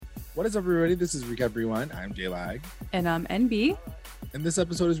What is up, everybody? This is Recap Rewind. I'm J-Lag. And I'm NB. And this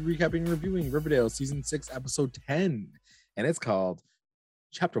episode is recapping and reviewing Riverdale Season 6, Episode 10. And it's called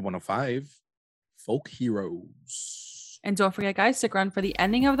Chapter 105, Folk Heroes. And don't forget, guys, stick around for the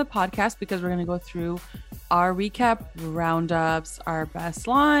ending of the podcast because we're going to go through our recap roundups, our best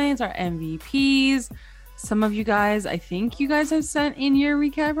lines, our MVPs. Some of you guys, I think you guys have sent in your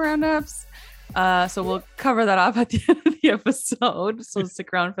recap roundups. So we'll cover that off at the end of the episode. So stick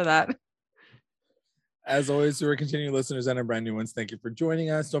around for that. As always, to our continuing listeners and our brand new ones, thank you for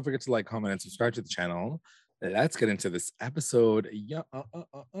joining us. Don't forget to like, comment, and subscribe to the channel. Let's get into this episode.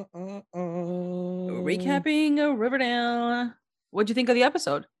 Recapping Riverdale. What'd you think of the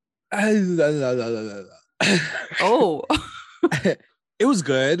episode? Oh. It was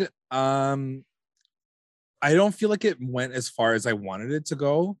good. I don't feel like it went as far as I wanted it to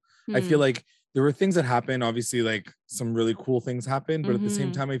go. I feel like there were things that happened. Obviously, like some really cool things happened, but at the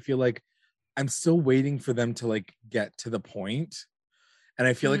same time, I feel like I'm still waiting for them to like get to the point. And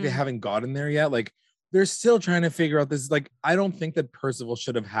I feel like they haven't gotten there yet. Like they're still trying to figure out this. Like, I don't think that Percival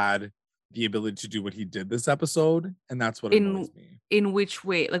should have had the ability to do what he did this episode. And that's what annoys me. In which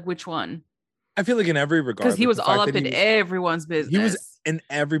way? Like which one? I feel like in every regard. Because he was all up in everyone's business. He was in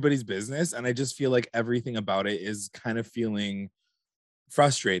everybody's business. And I just feel like everything about it is kind of feeling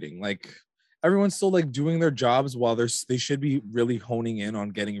frustrating. Like everyone's still like doing their jobs while they should be really honing in on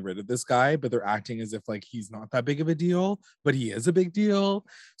getting rid of this guy, but they're acting as if like he's not that big of a deal, but he is a big deal.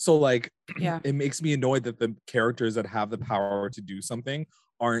 So like, yeah, it makes me annoyed that the characters that have the power to do something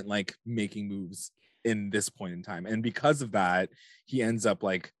aren't like making moves in this point in time. And because of that, he ends up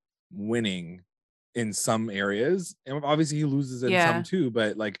like winning in some areas, and obviously he loses in some too.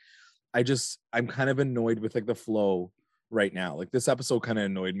 But like, I'm kind of annoyed with like the flow right now. Like this episode kind of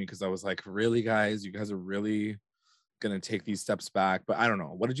annoyed me because I was like, really, guys, you guys are really gonna take these steps back. But I don't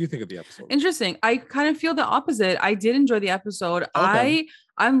know, what did you think of the episode? Interesting. I kind of feel the opposite. I did enjoy the episode. Okay.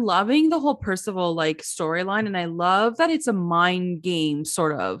 I'm loving the whole Percival like storyline, and I love that it's a mind game,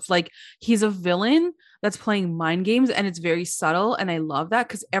 sort of like he's a villain that's playing mind games, and it's very subtle, and I love that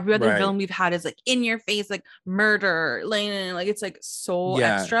because every other villain we've had is like in your face, like murder, like it's like so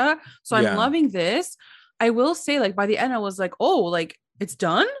extra. So I'm loving this. I will say, like, by the end, I was like, oh, like, it's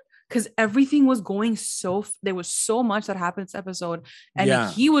done? Because everything was going there was so much that happened this episode. And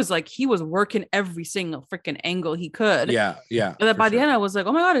he was working every single freaking angle he could. Yeah. And then by the end, I was like,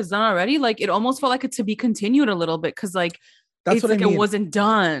 oh my God, it's done already? Like, it almost felt like it to be continued a little bit. Because, like, that's what I mean. It wasn't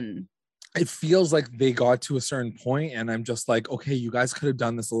done. It feels like they got to a certain point, and I'm just like, okay, you guys could have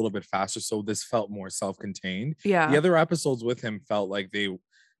done this a little bit faster. So this felt more self-contained. Yeah. The other episodes with him felt like they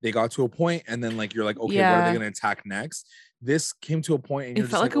got to a point, and then like you're like, okay, what are they going to attack next? This came to a point, and it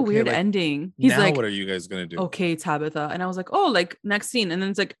felt like a weird ending. He's like, what are you guys going to do? Okay, Tabitha. And I was like, oh, like next scene, and then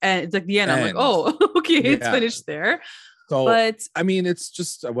it's like the end. I'm like, oh, okay, it's finished there. So, but I mean, it's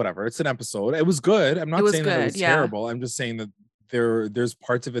just whatever. It's an episode. It was good. I'm not saying that it was terrible. I'm just saying that there's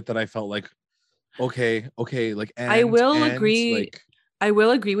parts of it that I felt like, okay, like I will agree. Like, I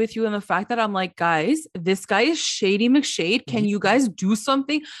will agree with you in the fact that I'm like, guys, this guy is Shady McShade. Can you guys do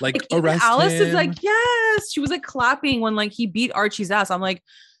something? Like arrest Alice him. Is like, yes. She was like clapping when like he beat Archie's ass. I'm like,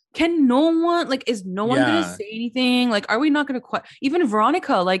 can no one, like, is no one gonna say anything? Like, are we not gonna even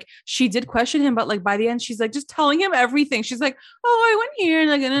Veronica, like, she did question him, but like by the end, she's like just telling him everything. She's like, oh, I went here,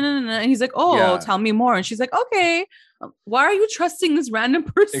 and like, and he's like, oh, tell me more. And she's like, okay. Why are you trusting this random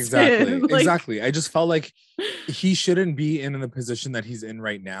person? Exactly. I just felt like he shouldn't be in the position that he's in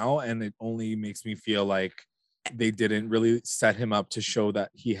right now, and it only makes me feel like they didn't really set him up to show that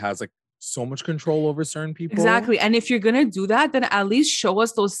he has like so much control over certain people. Exactly. And if you're gonna do that, then at least show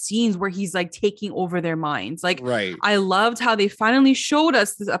us those scenes where he's like taking over their minds. Like, I loved how they finally showed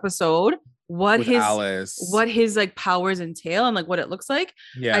us this episode what his like powers entail and like what it looks like.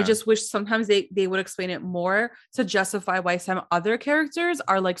 I just wish sometimes they would explain it more to justify why some other characters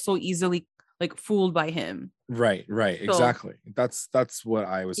are like so easily like fooled by him. Right. So, exactly. That's what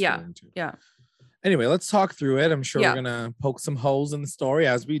I was feeling too. Yeah. Anyway, let's talk through it. I'm sure we're gonna poke some holes in the story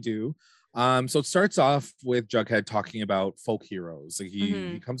as we do. So it starts off with Jughead talking about folk heroes. Like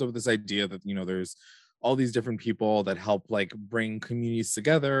he comes up with this idea that, you know, there's all these different people that help like bring communities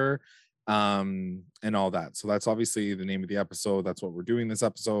together, and all that. So that's obviously the name of the episode. That's what we're doing this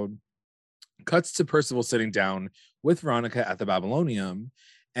episode. Cuts to Percival sitting down with Veronica at the Babylonium,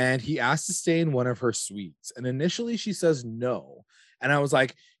 and he asks to stay in one of her suites. And initially she says no. And I was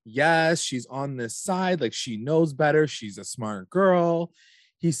like, yes, she's on this side. Like, she knows better. She's a smart girl.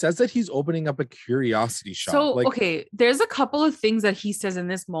 He says that he's opening up a curiosity shop. So, like, okay, there's a couple of things that he says in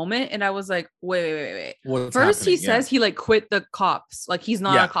this moment, and I was like, wait. what's First, happening? he says he like quit the cops. Like he's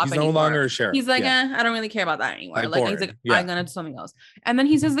not a cop he's anymore. no longer a sheriff. He's like, I don't really care about that anymore. Like he's like, I'm gonna do something else. And then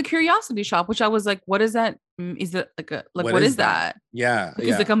he says the curiosity shop, which I was like, what is that? Is it like a what is that? Yeah.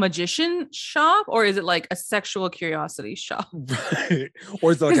 Is it like a magician shop, or is it like a sexual curiosity shop?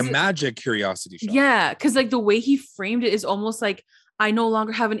 Or is it like a magic curiosity shop? Yeah, because like the way he framed it is almost like, I no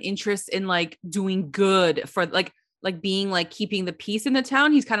longer have an interest in like doing good for like being like keeping the peace in the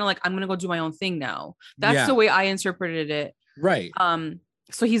town. He's kind of like, I'm gonna go do my own thing now. That's the way I interpreted it. Right.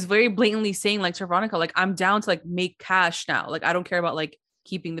 So he's very blatantly saying like to Veronica, like, I'm down to like make cash now. Like I don't care about like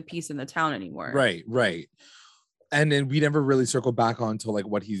keeping the peace in the town anymore. Right. And then we never really circle back on to like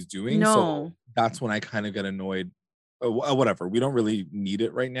what he's doing. No. So that's when I kind of get annoyed. Whatever, we don't really need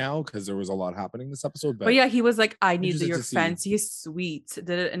it right now because there was a lot happening this episode, but yeah, he was like, I need your fancy suite.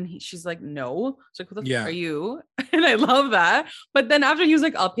 Did it? And she's like, no. She's like, what the fuck are you? And I love that. But then after he was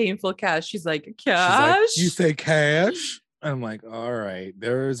like, I'll pay in full cash, she's like, cash? She's like, you say cash? I'm like, all right,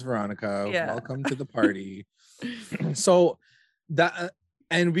 there's Veronica. Welcome to the party. So that,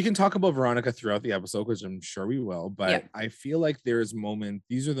 and we can talk about Veronica throughout the episode, which I'm sure we will, but I feel like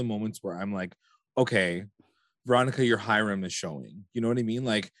these are the moments where I'm like, okay, Veronica, your Hiram is showing. You know what I mean?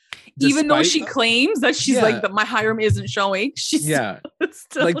 Like, even though she claims that she's like, that my Hiram isn't showing. She's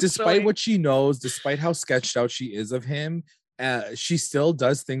like, despite what she knows, despite how sketched out she is of him, she still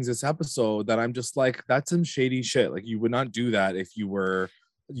does things this episode that I'm just like, that's some shady shit. Like, you would not do that if you were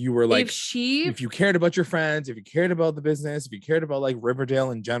like, if you cared about your friends, if you cared about the business, if you cared about like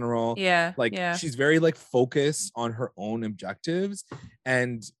Riverdale in general. She's very like focused on her own objectives,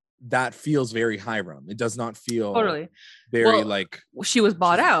 and that feels very Hiram. It does not feel very like she was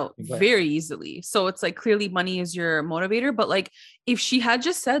bought out very easily. So it's like, clearly money is your motivator. But like, if she had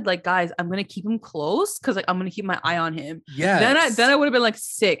just said like, guys, I'm gonna keep him close because like I'm gonna keep my eye on him. Then I would have been like,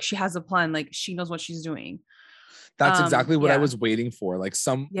 sick. She has a plan. Like she knows what she's doing. That's exactly what I was waiting for. Like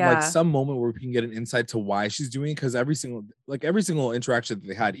some moment where we can get an insight to why she's doing it. Because every single interaction that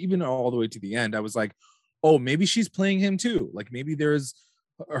they had, even all the way to the end, I was like, oh, maybe she's playing him too. Like maybe there's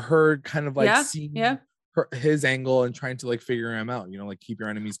her kind of like seeing his angle and trying to like figure him out, you know, like keep your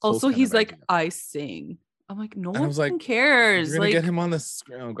enemies close. Also, he's like, I sing. I'm like, no one cares. You're gonna get him on the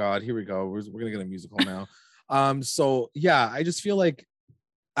screen. Oh God, here we go. We're gonna get a musical now. So yeah, I just feel like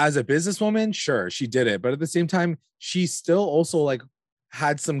as a businesswoman, sure, she did it, but at the same time, she still also like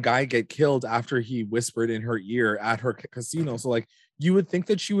had some guy get killed after he whispered in her ear at her casino. So like, you would think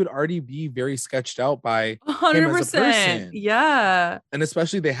that she would already be very sketched out by 100%. Him as a person. Yeah. And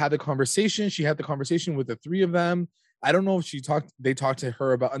especially they had the conversation. She had the conversation with the three of them. I don't know if they talked to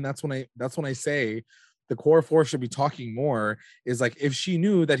her about, and that's when I say the core four should be talking more, is like, if she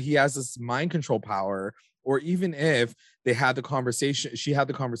knew that he has this mind control power, or even if they had the conversation, she had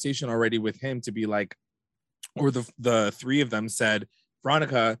the conversation already with him to be like, or the three of them said,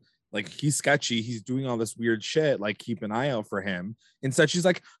 Veronica, like, he's sketchy, he's doing all this weird shit, like, keep an eye out for him. Instead, she's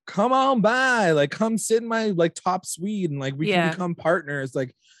like, come on by, like, come sit in my like top suite and like we can become partners.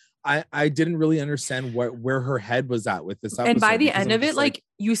 Like, I didn't really understand where her head was at with this episode. And by the end of it, like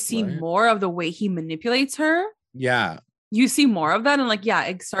you see more of the way he manipulates her. Yeah. You see more of that, and like,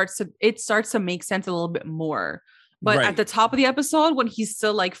 it starts to make sense a little bit more. But at the top of the episode, when he's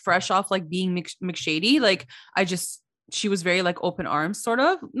still like fresh off like being McShady, like she was very like open arms, sort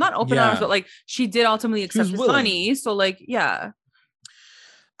of not open arms, but like she did ultimately accept his money. So like,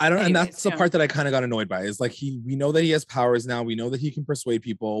 I don't, and that's the part that I kind of got annoyed by, is like, we know that he has powers now. We know that he can persuade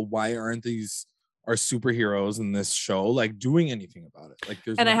people. Why aren't these our superheroes in this show like doing anything about it? Like,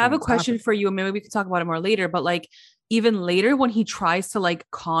 there's, and I have a question for you, and maybe we could talk about it more later, but like, even later when he tries to like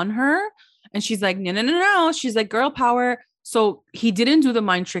con her and she's like, no, she's like, girl power. So he didn't do the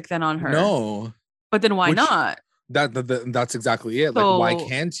mind trick then on her. No. But then why not? That's exactly it. So like, why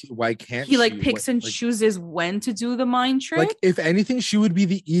can't he like picks and chooses when to do the mind trick? Like, if anything, she would be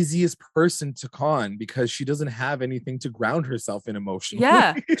the easiest person to con because she doesn't have anything to ground herself in emotionally.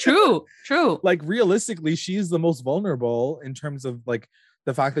 Yeah, true. Like, realistically, she's the most vulnerable in terms of like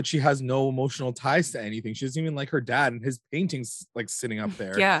the fact that she has no emotional ties to anything. She doesn't even like her dad, and his painting's like sitting up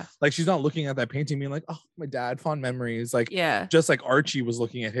there. Yeah. Like, she's not looking at that painting being like, oh, my dad, fond memories. Like, yeah. Just like Archie was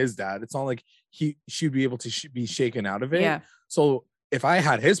looking at his dad. It's not like she'd be able to be shaken out of it. Yeah. So if I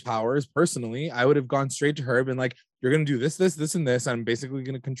had his powers personally, I would have gone straight to her and been like, you're going to do this, and this. I'm basically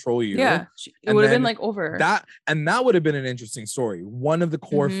going to control you. Yeah. It would have been like over that. And that would have been an interesting story. One of the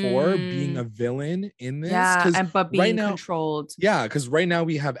core four being a villain in this. Yeah. But being controlled. Yeah. Because right now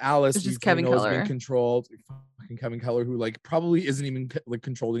we have Alice, who's Kevin Keller, being controlled. fucking Kevin Keller, who like probably isn't even like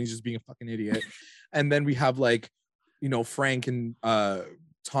controlled, and he's just being a fucking idiot. And then we have like, you know, Frank and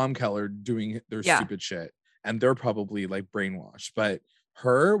Tom Keller doing their stupid shit, and they're probably like brainwashed. But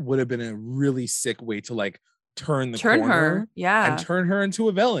her would have been a really sick way to like turn corner her, and turn her into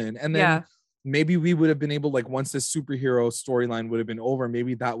a villain. And then maybe we would have been able, like, once this superhero storyline would have been over,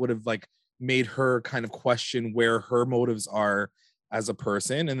 maybe that would have like made her kind of question where her motives are as a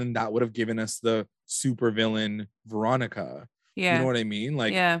person, and then that would have given us the super villain Veronica. You know what I mean?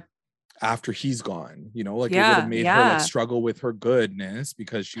 Like, after he's gone, you know, like it would have made her like struggle with her goodness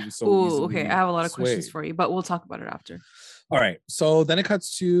because she was so easily I have a lot of questions for you, but we'll talk about it after. All right. So then it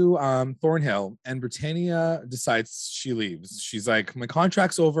cuts to Thornhill, and Britannia decides she leaves. She's like, my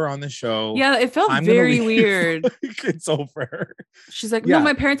contract's over on the show. Yeah, it felt very weird. Like, it's over. She's like, no,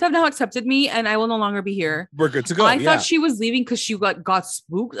 my parents have now accepted me and I will no longer be here. We're good to go. I thought she was leaving because she got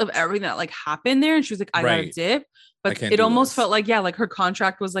spooked of everything that like happened there. And she was like, I gotta dip. But it almost felt like, like her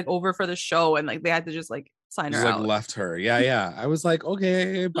contract was like over for the show, and like they had to just like sign her out. Like left her. Yeah. I was like,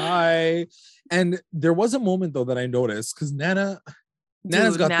 okay, bye. And there was a moment though that I noticed, because Nana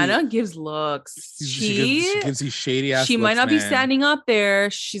gives looks. She gives these shady ass. She looks, might not be standing up there.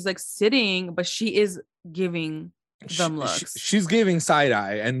 She's like sitting, but she is giving them looks. She's giving side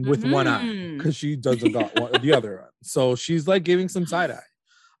eye, and with one eye, because she doesn't got the other one. So she's like giving some side eye.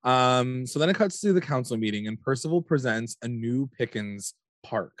 So then it cuts to the council meeting, and Percival presents a new Pickens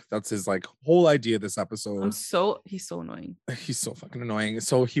Park. That's his like whole idea this episode. He's so annoying. He's so fucking annoying.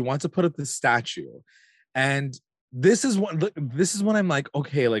 So he wants to put up this statue, and this is when I'm like,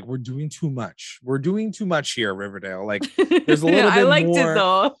 okay, like we're doing too much. We're doing too much here, Riverdale. Like there's a little bit I liked more. It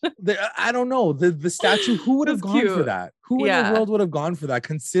though. I don't know. The statue, who would have gone for that? Who in the world would have gone for that,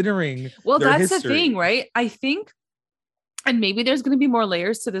 considering their that's history? The thing, right? I think, and maybe there's going to be more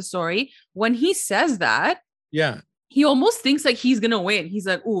layers to the story. When he says that, he almost thinks like he's going to win. He's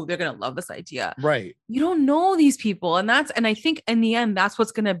like, oh, they're going to love this idea. Right. You don't know these people. And I think in the end, that's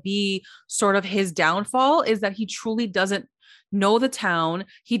what's going to be sort of his downfall, is that he truly doesn't know the town.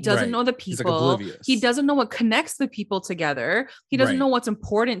 He doesn't know the people. Like he doesn't know what connects the people together. He doesn't know what's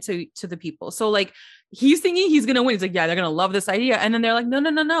important to the people. So like, he's thinking he's gonna win. He's like, yeah, they're gonna love this idea. And then they're like,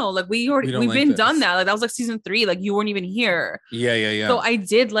 no. Like we've been done that. Like that was like season 3. Like you weren't even here. Yeah. So I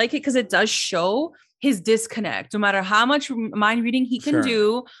did like it because it does show his disconnect. No matter how much mind reading he can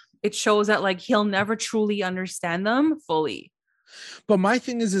do, it shows that like he'll never truly understand them fully. But my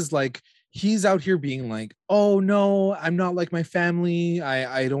thing is like, he's out here being like, oh no, I'm not like my family.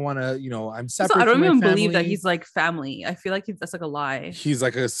 I don't want to, you know, I'm separate. So I don't even believe that he's like family. I feel like that's like a lie. He's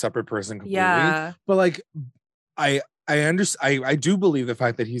like a separate person completely. Yeah. But like, I understand. I do believe the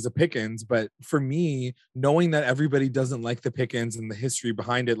fact that he's a Pickens, but for me, knowing that everybody doesn't like the Pickens and the history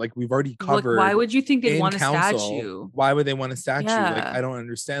behind it, like we've already covered. Like, why would you think they'd want a statue? Why would they want a statue? Like, I don't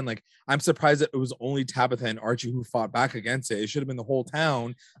understand. Like, I'm surprised that it was only Tabitha and Archie who fought back against it. It should have been the whole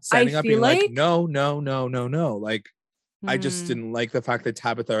town standing up, being like, no. Like, I just didn't like the fact that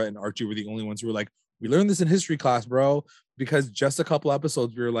Tabitha and Archie were the only ones who were like, we learned this in history class, bro. Because just a couple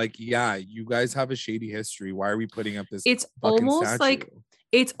episodes, we were like, yeah, you guys have a shady history. Why are we putting up this? It's almost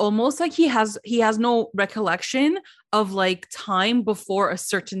like he has no recollection of like time before a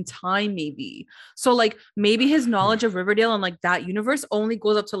certain time, maybe. So like maybe his knowledge of Riverdale and like that universe only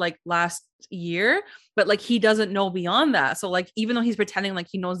goes up to like last year, but like he doesn't know beyond that. So like even though he's pretending like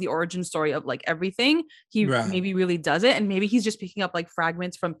he knows the origin story of like everything, he maybe really doesn't, and maybe he's just picking up like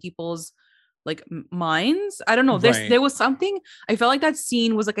fragments from people's like minds. I don't know. There was something. I felt like that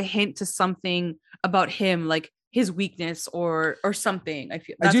scene was like a hint to something about him, like his weakness or something.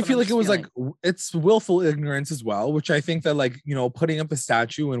 I do feel like it was like it's willful ignorance as well, which I think that like, you know, putting up the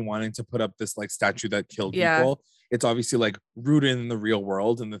statue and wanting to put up this like statue that killed people, it's obviously like rooted in the real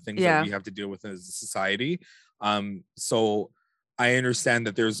world and the things that we have to deal with as a society. So I understand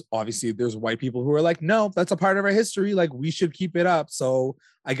that there's white people who are like, no, that's a part of our history. Like we should keep it up. So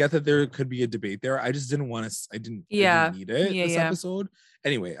I get that there could be a debate there. I just didn't want to, I didn't need it this episode.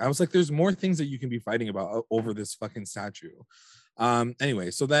 Anyway, I was like, there's more things that you can be fighting about over this fucking statue.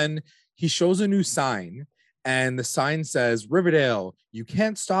 Anyway, so then he shows a new sign, and the sign says, Riverdale, you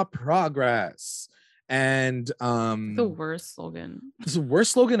can't stop progress. And the worst slogan. It's the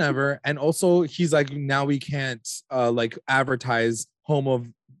worst slogan ever. And also he's like, now we can't like advertise home of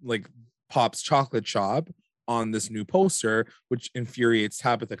like Pop's chocolate shop on this new poster, which infuriates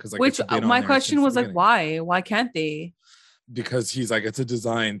Tabitha because like my question was like, why can't they? Because he's like, it's a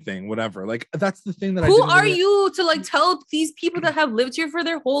design thing, whatever. Like that's the thing that who are you to like tell these people that have lived here for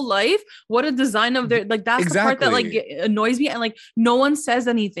their whole life what a design of their, like that's the part that like annoys me. And like no one says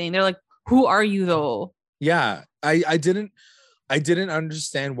anything. They're like, who are you though? Yeah, I didn't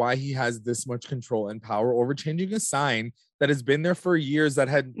understand why he has this much control and power over changing a sign that has been there for years, that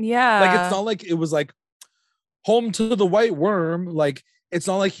had like, it's Yeah. not like it was like home to the white worm. Like, it's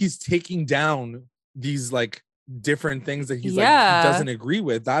not like he's taking down these like different things that he's like he Yeah. doesn't agree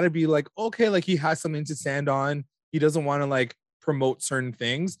with. That'd be like, okay, like he has something to stand on. He doesn't want to like promote certain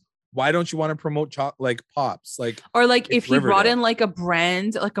things. Why don't you want to promote like Pops? Like, Or like it's if he brought in Riverdale. like a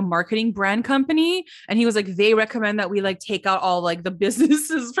brand, like a marketing brand company, and he was like, they recommend that we like take out all like the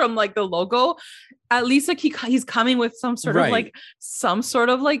businesses from like the logo. At least like he's coming with Right. some sort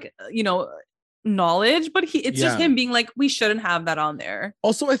of like, you know, knowledge, but it's just Yeah. him being like, we shouldn't have that on there.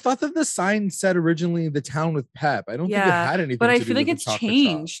 Also, I thought that the sign said originally the town with Pep. I don't think it Yeah. had But anything I to do feel like with the it's chocolate shop.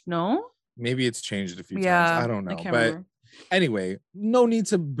 changed, no? Maybe it's changed a few times. Yeah, I don't I know. can't But remember. anyway, no need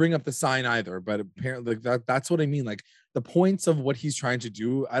to bring up the sign either. But apparently, like that's what I mean. Like, the points of what he's trying to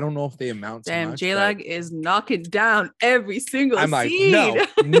do, I don't know if they amount to Damn, much, but J-Lag is knocking down every single I'm like, seed. no,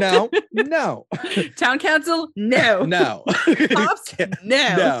 no, no, Town council, no. no, Pops,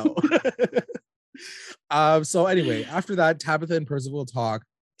 no. no. So anyway, after that, Tabitha and Percival talk,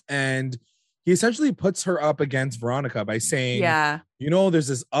 and he essentially puts her up against Veronica by saying, Yeah. you know, there's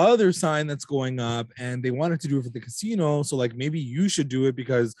this other sign that's going up, and they wanted to do it for the casino. So, like, maybe you should do it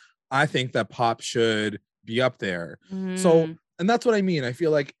because I think that Pop should be up there. So, Mm. and that's what I mean. I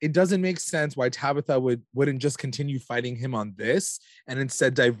feel like it doesn't make sense why Tabitha wouldn't just continue fighting him on this and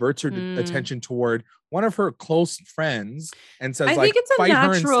instead diverts her attention toward one of her close friends and says, I like, think it's a fight her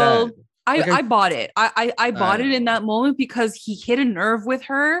instead. natural. Like, I bought it. I I bought don't it in know. that moment because he hit a nerve with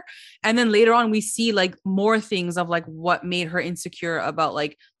her. And then later on, we see like more things of like what made her insecure about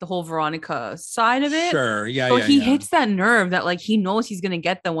like the whole Veronica side of it. Sure. Yeah. So Yeah. he Yeah. hits that nerve that like he knows he's gonna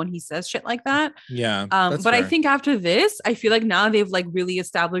get them when he says shit like that. Yeah. That's But I fair. think after this, I feel like now they've like really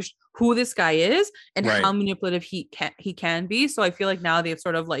established who this guy is and how Right. manipulative he can be. So I feel like now they've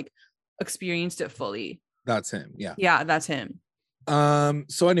sort of like experienced it fully. That's him. Yeah. Yeah, that's him.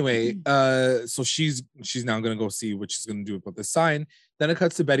 So anyway, so she's now gonna go see what she's gonna do about this sign. Then it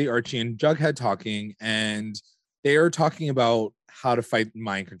cuts to Betty, Archie, and Jughead talking, and they are talking about how to fight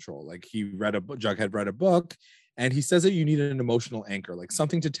mind control. Like, Jughead read a book, and he says that you need an emotional anchor, like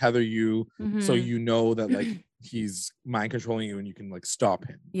something to tether you, so Mhm. you know that like he's mind controlling you and you can like stop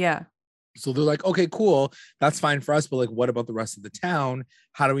him. Yeah. So they're like, okay, cool, that's fine for us, but like, what about the rest of the town?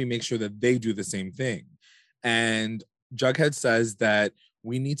 How do we make sure that they do the same thing? And Jughead says that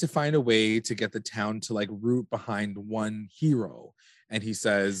we need to find a way to get the town to like root behind one hero. And he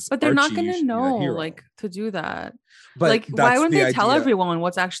says, But they're not Archie, you gonna should be that know hero. like to do that. But Like, why that's wouldn't the they tell idea. everyone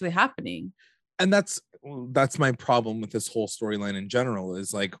what's actually happening? And that's my problem with this whole storyline in general,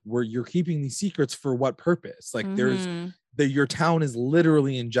 is like, where you're keeping these secrets for what purpose? Like, there's Mhm. your town is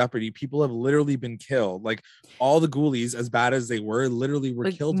literally in jeopardy. People have literally been killed. Like, all the ghoulies, as bad as they were, literally were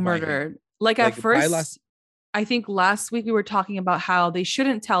Like killed by him. murdered. Like at Like, by first, I think last week we were talking about how they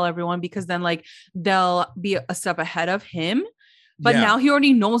shouldn't tell everyone because then like they'll be a step ahead of him. But yeah, now he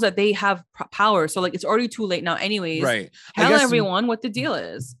already knows that they have power. So like it's already too late now anyways. right. I Tell guess everyone what the deal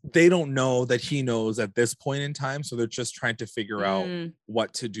is. they don't know that he knows at this point in time, so they're just trying to figure out Mm.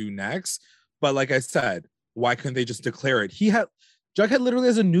 what to do next. But like I said, why couldn't they just declare it? Jughead literally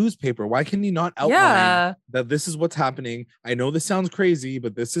has a newspaper. Why can he not outline Yeah. that this is what's happening? I know this sounds crazy,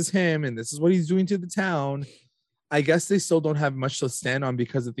 but this is him and this is what he's doing to the town. I guess they still don't have much to stand on,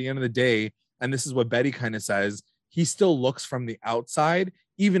 because at the end of the day, and this is what Betty kind of says, he still looks from the outside,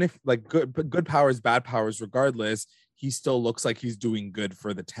 even if like good powers, bad powers, regardless, he still looks like he's doing good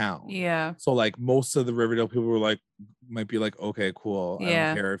for the town. Yeah. So like, most of the Riverdale people were like, might be like, okay, cool. I Yeah.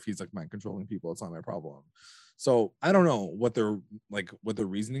 don't care if he's like mind controlling people. It's not my problem. So I don't know what the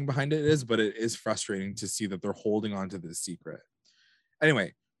reasoning behind it is, but it is frustrating to see that they're holding on to this secret.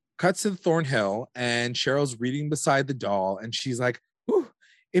 Anyway, cuts to Thornhill, and Cheryl's reading beside the doll, and she's like, "Ooh,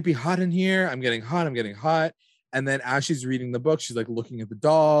 it'd be hot in here. I'm getting hot. I'm getting hot." And then as she's reading the book, she's like looking at the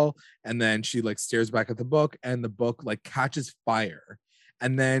doll, and then she like stares back at the book, and the book like catches fire,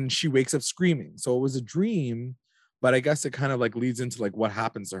 and then she wakes up screaming. So it was a dream, but I guess it kind of like leads into like what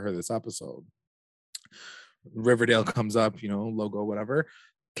happens to her this episode. Riverdale comes up, logo, whatever.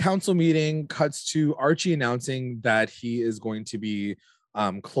 Council meeting cuts to Archie announcing that he is going to be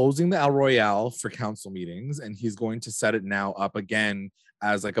closing the El Royale for council meetings, and he's going to set it now up again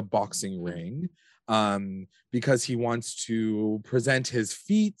as like a boxing ring, because he wants to present his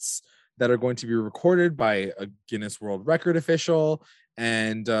feats that are going to be recorded by a Guinness World Record official,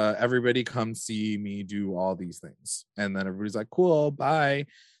 and everybody come see me do all these things. And then everybody's like, cool, bye.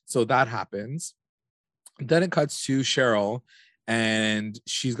 So that happens. Then it cuts to Cheryl, and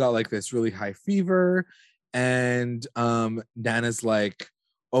she's got like this really high fever, And Nana's like,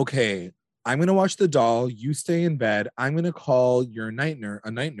 okay, I'm gonna watch the doll, you stay in bed, I'm gonna call your a night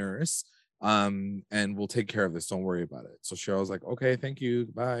nurse, and we'll take care of this, don't worry about it. So Cheryl's like, okay, thank you,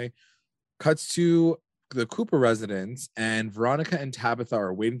 bye. Cuts to the Cooper residence, and Veronica and Tabitha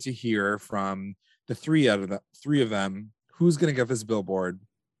are waiting to hear from the three of them who's gonna get this billboard.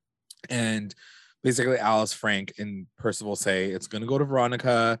 And basically Alice, Frank, and Percival say it's gonna go to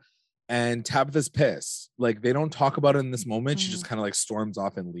Veronica, and Tabitha's pissed. Like, they don't talk about it in this moment. She just kind of like storms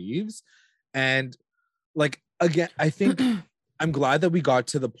off and leaves. And like, again, I think I'm glad that we got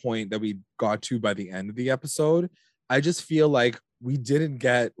to the point that we got to by the end of the episode. I just feel like we didn't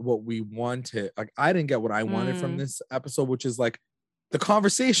get what we wanted. Like, I didn't get what I wanted from this episode, which is like the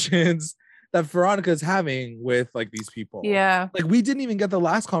conversations that Veronica is having with like these people. Yeah. Like, we didn't even get the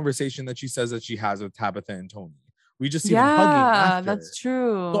last conversation that she says that she has with Tabitha and Tony. We just see them hugging after. That's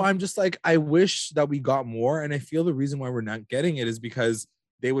true. So I'm just like, I wish that we got more. And I feel the reason why we're not getting it is because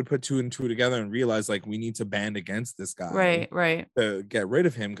they would put two and two together and realize like we need to band against this guy. Right. To get rid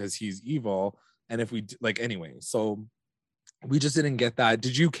of him because he's evil. And if we like, anyway, so we just didn't get that.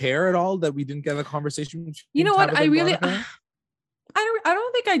 Did you care at all that we didn't get a conversation? You know what? I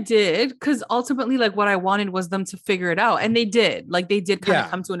don't think I did, because ultimately, like, what I wanted was them to figure it out, and they did. Like, they did kind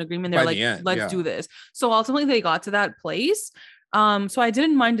of come to an agreement. They're like, let's do this. So ultimately, they got to that place. So I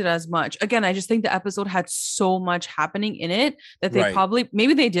didn't mind it as much. Again, I just think the episode had so much happening in it that they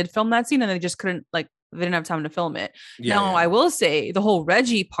maybe they did film that scene and they just couldn't, like, they didn't have time to film it. I will say the whole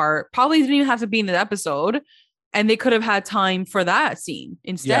Reggie part probably didn't even have to be in the episode, and they could have had time for that scene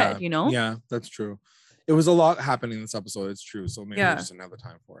instead. You know? Yeah, that's true. It was a lot happening in this episode. It's true. So maybe just another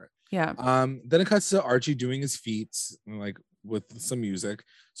time for it. Yeah. Then it cuts to Archie doing his feats, like with some music.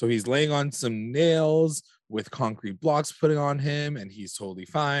 So he's laying on some nails with concrete blocks putting on him, and he's totally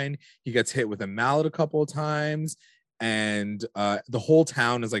fine. He gets hit with a mallet a couple of times, and the whole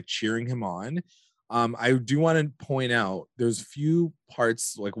town is like cheering him on. I do want to point out there's few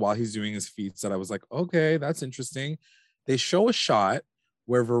parts like while he's doing his feats that I was like, okay, that's interesting. They show a shot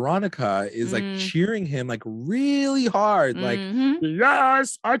where Veronica is like cheering him like really hard, like,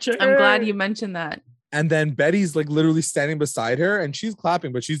 yes, Archie. I'm glad you mentioned that. And then Betty's like literally standing beside her and she's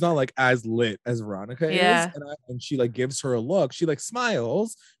clapping, but she's not like as lit as Veronica is. And she like gives her a look. She like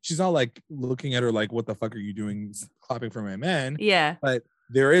smiles. She's not like looking at her like, what the fuck are you doing clapping for my man? Yeah. But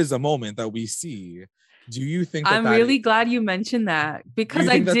there is a moment that we see. Do you think I'm really glad you mentioned that, because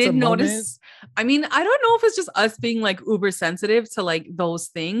I did notice. I mean, I don't know if it's just us being like uber sensitive to like those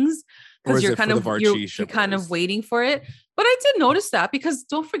things, because you're kind of you're kind of waiting for it. But I did notice that, because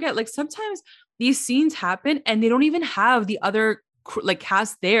don't forget, like, sometimes these scenes happen and they don't even have the other like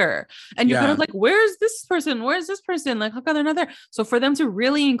cast there, and you're kind of like, where's this person, like, how come they're not there? So for them to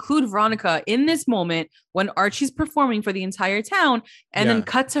really include Veronica in this moment when Archie's performing for the entire town, and then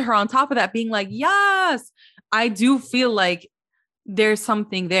cut to her on top of that being like, yes, I do feel like there's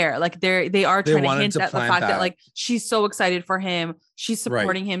something there. Like they are trying to hint at the fact that like she's so excited for him, she's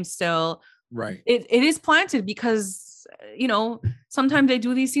supporting him still. It is planted, because you know, sometimes they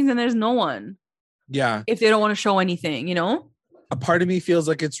do these scenes and there's no one if they don't want to show anything, you know. A part of me feels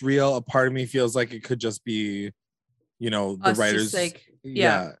like it's real. A part of me feels like it could just be, you know, the writers. Like,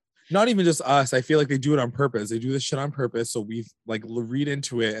 not even just us. I feel like they do it on purpose. They do this shit on purpose. So we like read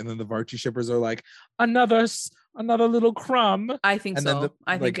into it, and then the Varchi shippers are like, another little crumb. I think so.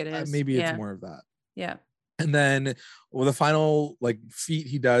 I think it is. Maybe it's more of that. Yeah. And then, well, the final like feat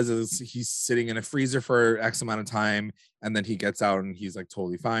he does is he's sitting in a freezer for X amount of time, and then he gets out and he's like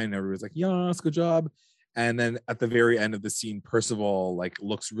totally fine. Everybody's like, yes, good job. And then at the very end of the scene, Percival like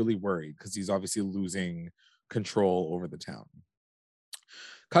looks really worried because he's obviously losing control over the town.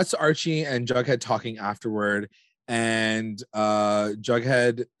 Cuts to Archie and Jughead talking afterward, and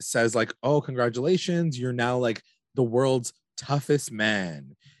Jughead says like, oh, congratulations, you're now like the world's toughest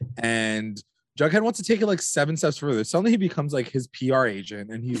man. And Jughead wants to take it like 7 steps further. Suddenly he becomes like his PR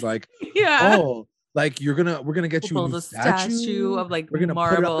agent, and he's like, oh, like we're gonna get you a statue of like, we're gonna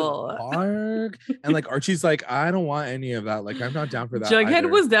marble put it up in the park. And like Archie's like, I don't want any of that. Like, I'm not down for that. Jughead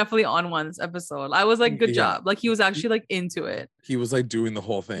was definitely on one this episode. I was like, good job. Like, he was actually like into it. He was like doing the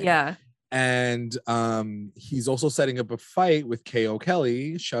whole thing. Yeah. And he's also setting up a fight with K.O.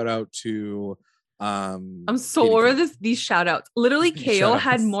 Kelly. Shout out to I'm so over these shout outs. Literally, K.O.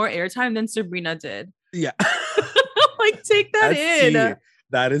 had more airtime than Sabrina did. Yeah. Like, take that in. Tea.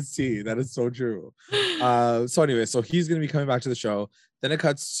 That is tea. That is so true. So anyway, so he's going to be coming back to the show. Then it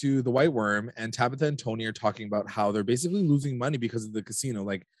cuts to the White Worm, and Tabitha and Tony are talking about how they're basically losing money because of the casino.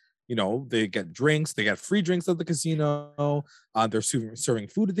 Like, you know, they get drinks, they get free drinks at the casino. They're serving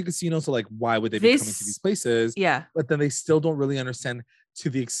food at the casino. So like, why would they be coming to these places? Yeah. But then they still don't really understand to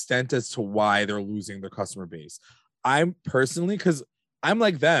the extent as to why they're losing their customer base. I'm personally, because I'm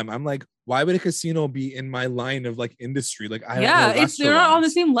like them. I'm like, why would a casino be in my line of like industry? Like, I don't know, they're not on the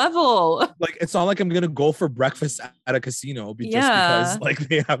same level. Like, it's not like I'm gonna go for breakfast at a casino just because like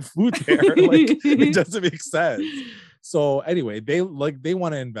they have food there. Like, it doesn't make sense. So anyway, they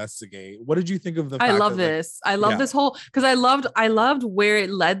want to investigate. What did you think of the fact I love this. I love this whole, because I loved where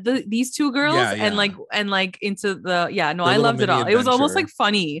it led these two girls and like into the I loved it all. It was almost like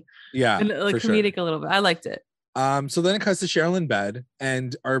funny. Yeah. And like comedic a little bit. I liked it. So then it cuts to Cheryl in bed,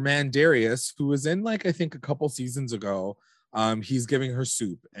 and our man Darius, who was in like I think a couple seasons ago, he's giving her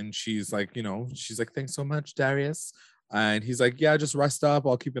soup, and she's like, thanks so much, Darius. And he's like, yeah, just rest up.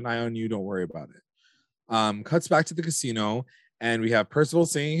 I'll keep an eye on you. Don't worry about it. Cuts back to the casino, and we have Percival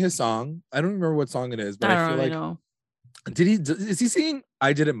singing his song. I don't remember what song it is, but I feel like is he singing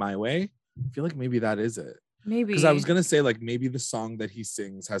I Did It My Way? I feel like maybe that is it. Maybe, because I was gonna say like maybe the song that he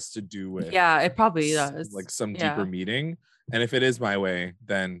sings has to do with it probably does, like some deeper meaning, and if it is My Way,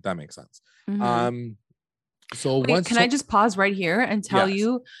 then that makes sense. So wait, can I just pause right here and tell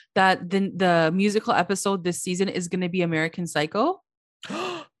you that the musical episode this season is going to be American Psycho?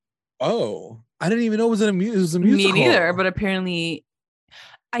 Oh, I didn't even know it was a musical. Me neither, but apparently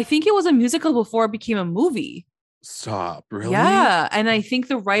I think it was a musical before it became a movie. Stop, really? Yeah, and I think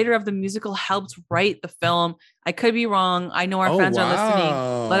the writer of the musical helped write the film. I could be wrong. I know our fans are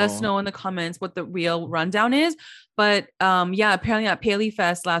listening. Let us know in the comments what the real rundown is. But apparently at Paley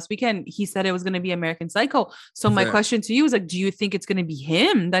Fest last weekend, he said it was going to be American Psycho. So my question to you is like, do you think it's going to be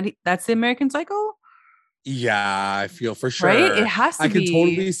him that's the American Psycho? Yeah, I feel for sure. Right? It has to be. I can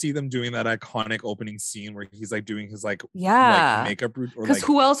totally see them doing that iconic opening scene where he's like doing his like makeup routine. Because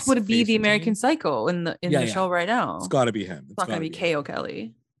who else would be the American Psycho in the show right now? It's got to be him. It's not going to be K.O.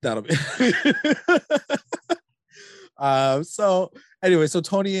 Kelly. That'll be. So anyway, so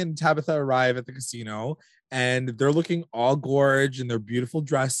Tony and Tabitha arrive at the casino, and they're looking all gorge in their beautiful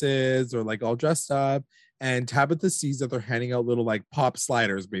dresses. They're like all dressed up. And Tabitha sees that they're handing out little like pop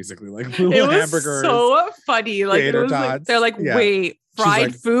sliders, basically like little hamburgers. So funny. Like, it was like they're like, wait,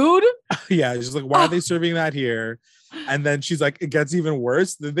 fried food? Yeah. She's like, why are they serving that here? And then she's like, it gets even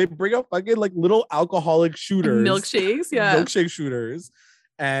worse. They bring up fucking like little alcoholic shooters, milkshakes, milkshake shooters.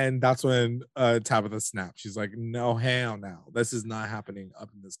 And that's when Tabitha snaps. She's like, no, hell no, this is not happening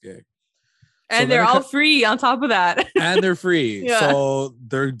up in this gig. And so they're all free on top of that. And they're free. So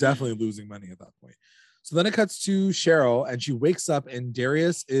they're definitely losing money at that point. So then it cuts to Cheryl, and she wakes up, and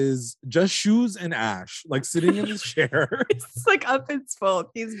Darius is just shoes and Ash, like sitting in his chair. It's like up in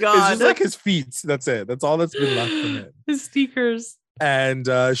smoke. He's gone. It's just like his feet. That's it. That's all that's been left from it. His sneakers. And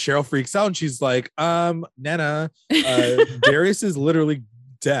Cheryl freaks out, and she's like, Nana, Darius is literally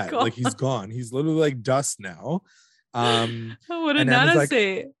dead. Like, he's gone. He's literally like dust now. What did Nana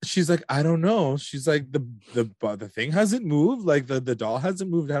say? She's like, I don't know. She's like, the thing hasn't moved. Like the doll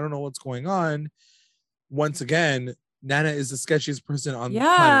hasn't moved. I don't know what's going on. Once again, Nana is the sketchiest person on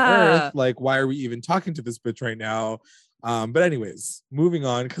planet Earth. Like, why are we even talking to this bitch right now? But anyways, moving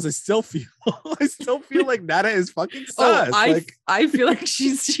on, because I still feel like Nana is fucking sus. I feel like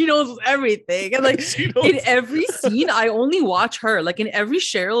she knows everything. And like in every scene, I only watch her. Like in every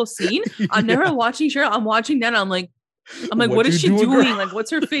Cheryl scene, I'm never watching Cheryl. I'm watching Nana. I'm like, what is she doing? Like,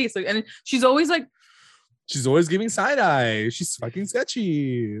 what's her face? Like, and she's always giving side eye. She's fucking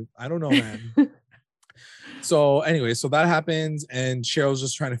sketchy. I don't know, man. So anyway, so that happens, and Cheryl's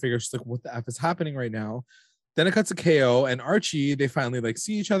just trying to figure, she's like, what the F is happening right now? Then it cuts to KO and Archie. They finally like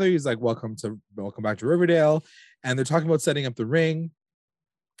see each other. He's like, welcome back to Riverdale. And they're talking about setting up the ring.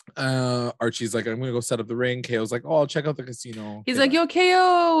 Archie's like, I'm gonna go set up the ring. KO's like, oh, I'll check out the casino. He's like, yo,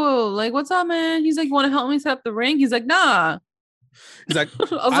 KO, like, what's up, man? He's like, you want to help me set up the ring? He's like, nah. He's like,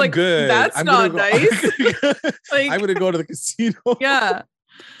 I was like, good. That's not nice. Like, I'm gonna go to the casino. Yeah.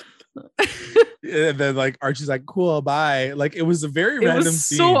 And then like Archie's like, cool, bye. Like, it was a very random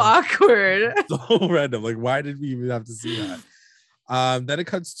scene. So awkward. So random. Like, why did we even have to see that? Then it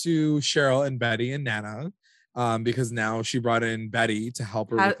cuts to Cheryl and Betty and Nana, because now she brought in Betty to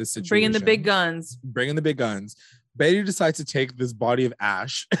help her with this situation. Bringing the big guns. Betty decides to take this body of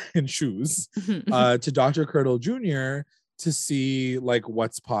Ash in shoes to Dr. Curdle Jr. to see like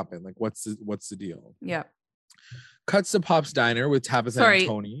what's popping, like what's the deal. Yeah. Cuts to Pop's Diner with Tabitha and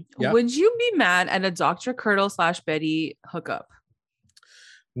Tony. Yep. Would you be mad at a Dr. Curdle / Betty hookup?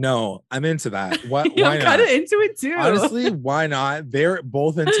 No, I'm into that. What? I'm Why kind of not? into it too. Honestly, why not? They're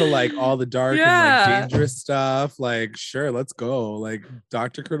both into like all the dark and like dangerous stuff. Like, sure, let's go. Like,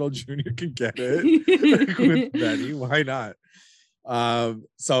 Dr. Colonel Jr. can get it like, with Betty. Why not?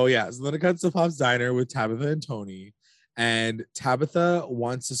 So yeah, so then it cuts to Pop's diner with Tabitha and Tony, and Tabitha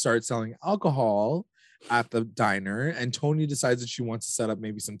wants to start selling alcohol at the diner, and Tony decides that she wants to set up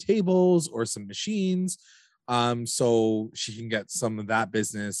maybe some tables or some machines, so she can get some of that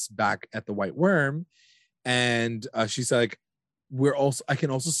business back at the White Worm. And she's like, I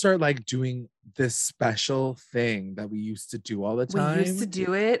can also start like doing this special thing that we used to do all the time. We used to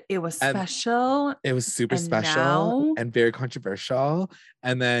do it. It was And special. it was super And special now? and very controversial.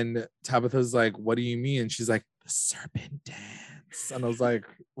 And then Tabitha's like, what do you mean? And she's like, the serpent dance. And I was like,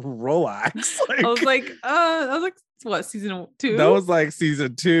 relax. I was like, what, season 2? That was like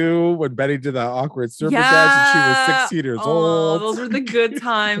season 2 when Betty did that awkward serpent dance and she was 16 years old. Those were the good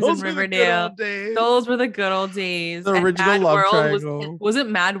times in Riverdale. Those were the good old days. The original Mad love World triangle.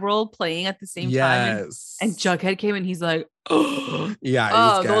 wasn't Mad World playing at the same time? Yes. And Jughead came and he's like, oh,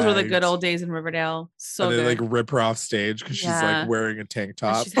 yeah. Those were the good old days in Riverdale. So and they good. like rip her off stage because she's like wearing a tank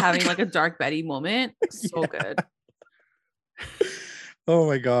top. And she's having like a Dark Betty moment. So good. Oh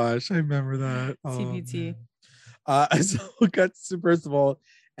my gosh, I remember that. TBT. So it cuts to Percival,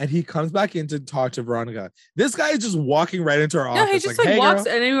 and he comes back in to talk to Veronica. This guy is just walking right into her office. Yeah, he just like hey, walks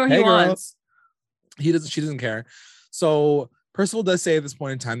girl, anywhere he wants. She doesn't care. So Percival does say at this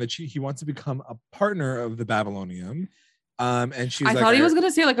point in time that he wants to become a partner of the Babylonium. And she's I thought he was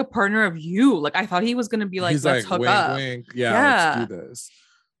gonna say like a partner of you. Like I thought he was gonna be like, let's like, hook wink, up. Wink. Yeah, let's do this.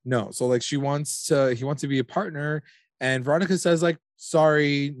 No, so like he wants to be a partner, and Veronica says like,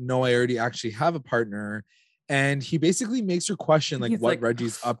 sorry, no, I already actually have a partner. And he basically makes her question like what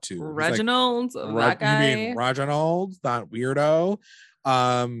Reggie's up to. Reginald, like, that guy. You mean Reginald, that weirdo?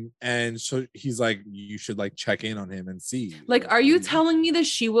 And so he's like, you should like check in on him and see. Like, are you telling me the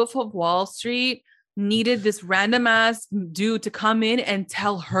She-Wolf of Wall Street needed this random ass dude to come in and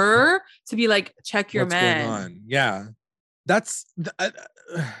tell her to be like, check your man? Going on? Yeah, that's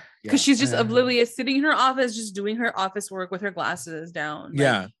because she's just oblivious, sitting in her office, just doing her office work with her glasses down.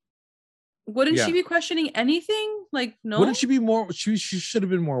 Like, wouldn't she be questioning anything? Like, no. Wouldn't she be more? She should have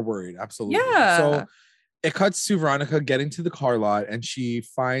been more worried. Absolutely. Yeah. So it cuts to Veronica getting to the car lot, and she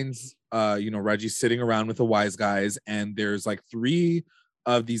finds Reggie sitting around with the wise guys, and there's like 3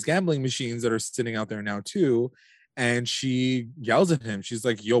 of these gambling machines that are sitting out there now too. And she yells at him. She's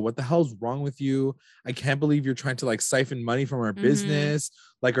like, yo, what the hell's wrong with you? I can't believe you're trying to like siphon money from our business.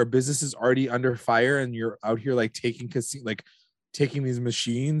 Like our business is already under fire, and you're out here like taking these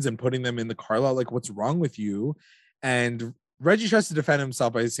machines and putting them in the car lot. Like, what's wrong with you? And Reggie tries to defend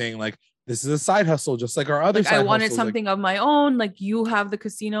himself by saying like, this is a side hustle, just like our other side I wanted hustles. something of my own. Like you have the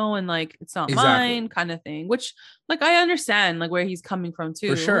casino and like, it's not mine kind of thing, which like, I understand like where he's coming from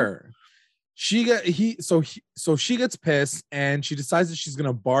too. For sure. She gets pissed, and she decides that she's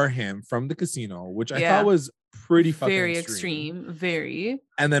gonna bar him from the casino, which I thought was pretty fucking very extreme. Very.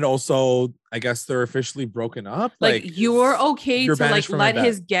 And then also, I guess they're officially broken up. Like you're okay to like let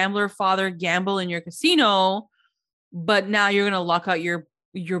his gambler father gamble in your casino, but now you're gonna lock out your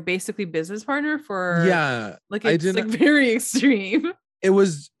basically business partner for like it's like very extreme. It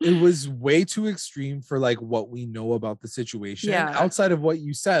was way too extreme for like what we know about the situation. Yeah. Outside of what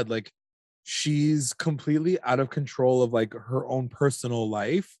you said, like she's completely out of control of like her own personal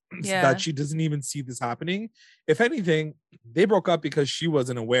life, so that she doesn't even see this happening. If anything, they broke up because she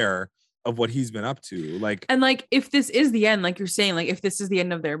wasn't aware of what he's been up to. Like, and like if this is the end, like you're saying, like if this is the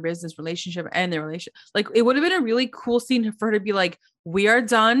end of their business relationship and their relationship, like it would have been a really cool scene for her to be like, we are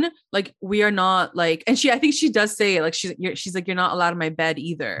done, like we are not like, and I think she does say it, like she's like, you're not allowed in my bed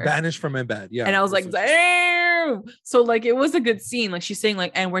either, banished from my bed. Yeah. And I was like, damn. So like it was a good scene, like she's saying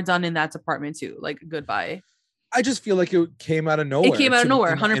like, and we're done in that department too, like goodbye. I just feel like it came out of nowhere.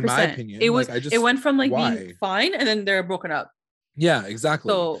 100%. In my opinion, it was it went from like being fine and then they're broken up. Yeah, exactly.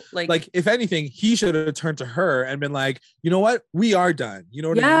 So like if anything, he should have turned to her and been like, you know what, we are done. You know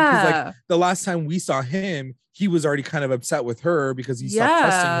what I mean? Because like the last time we saw him, he was already kind of upset with her because he stopped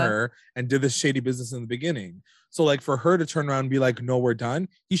trusting her and did this shady business in the beginning. So like for her to turn around and be like, no, we're done.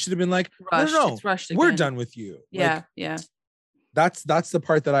 He should have been like, no, we're done with you. Yeah, like, That's the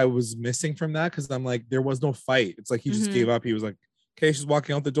part that I was missing from that, because I'm like, there was no fight. It's like he just gave up. He was like, okay, she's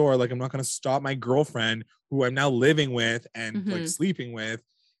walking out the door. Like, I'm not going to stop my girlfriend who I'm now living with and like sleeping with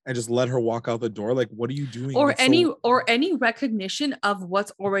and just let her walk out the door. Like, what are you doing? Or any recognition of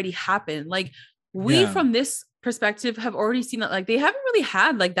what's already happened. Like we from this perspective have already seen that like they haven't really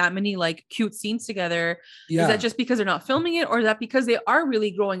had like that many like cute scenes together. Is that just because they're not filming it, or is that because they are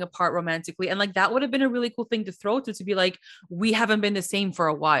really growing apart romantically? And like that would have been a really cool thing to throw to be like, we haven't been the same for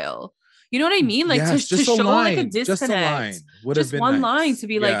a while. You know what I mean? Like yes, to show like a disconnect, just a line would have been one nice. line to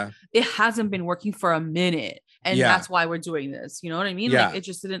be like, it hasn't been working for a minute, and that's why we're doing this. You know what I mean? Like it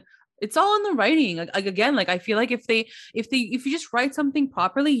just didn't. It's all in the writing. Like again, like I feel like if you just write something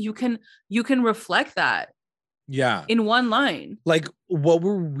properly, you can reflect that. Yeah. In one line. Like, what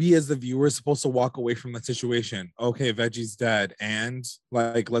were we as the viewers supposed to walk away from that situation? Okay, Veggie's dead, and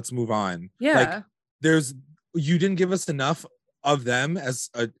like, let's move on. Yeah. Like, you didn't give us enough of them as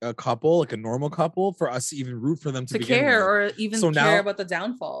a couple, like a normal couple, for us to even root for them to care with. Or even care about the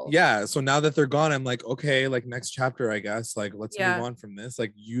downfall. Yeah. So now that they're gone, I'm like, okay, like next chapter, I guess. Like, let's move on from this.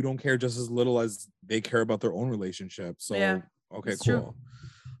 Like, you don't care just as little as they care about their own relationship. So okay, cool.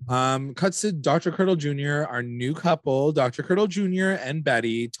 True. Cuts to Dr. Curdle Jr., our new couple, Dr. Curdle Jr. and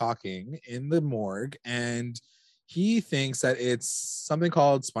Betty, talking in the morgue, and he thinks that it's something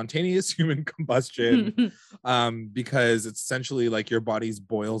called spontaneous human combustion, because it's essentially like your body's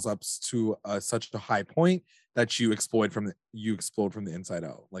boils up to such a high point that you explode from the inside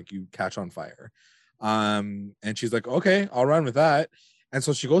out, like you catch on fire. And she's like, okay, I'll run with that. And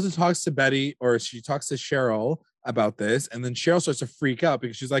so she goes and talks to Betty, or she talks to Cheryl about this, and then Cheryl starts to freak out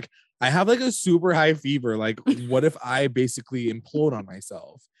because she's like, I have like a super high fever. Like, what if I basically implode on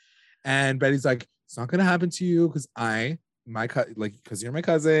myself? And Betty's like, it's not gonna happen to you because because you're my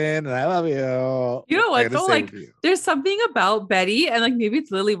cousin and I love you. You know what though? Like, there's something about Betty, and like maybe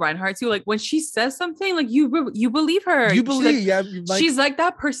it's Lily Reinhart too. Like when she says something, like you believe her. You believe, she's like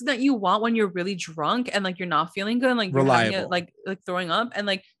that person that you want when you're really drunk and like you're not feeling good, and like you're having it, like throwing up, and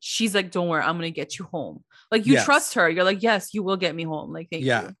like she's like, don't worry, I'm gonna get you home. Like you trust her. You're like, yes, you will get me home. Like thank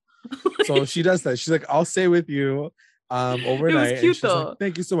you. So she does that. She's like, I'll stay with you overnight. It was cute though. Like,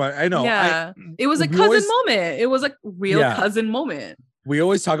 thank you so much. I know. Yeah. It was a cousin moment. It was like real cousin moment. We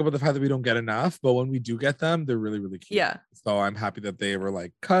always talk about the fact that we don't get enough, but when we do get them, they're really, really cute. Yeah. So I'm happy that they were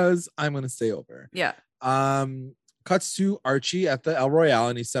like, cuz I'm gonna stay over. Yeah. Cuts to Archie at the El Royale,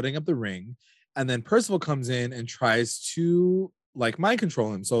 and he's setting up the ring. And then Percival comes in and tries to like mind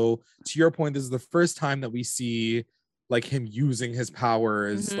control him. So to your point, this is the first time that we see like him using his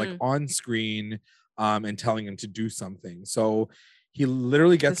powers like on screen, and telling him to do something. So he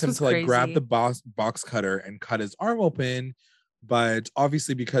literally gets him to like grab the box cutter and cut his arm open, but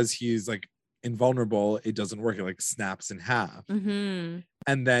obviously because he's like invulnerable, it doesn't work. It like snaps in half. And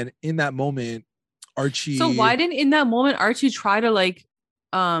then in that moment, Archie. So why didn't in that moment Archie try to like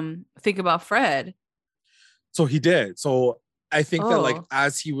think about Fred? So he did. So I think that like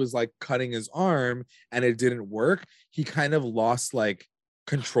as he was like cutting his arm and it didn't work, he kind of lost like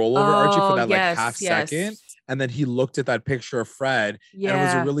control over Archie for that like half second, and then he looked at that picture of Fred, and it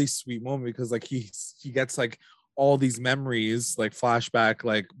was a really sweet moment because like he gets like all these memories, like flashback,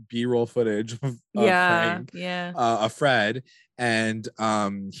 like B-roll footage of Frank, of Fred, and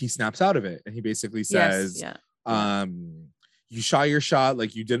he snaps out of it, and he basically says, you shot your shot,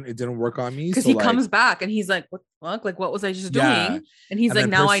 like it didn't work on me. Because he comes back and he's like, what the fuck? Like, what was I just doing? And he's like,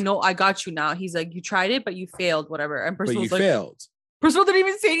 now I know I got you now. He's like, you tried it, but you failed, whatever. And Percival's like, failed. Percival didn't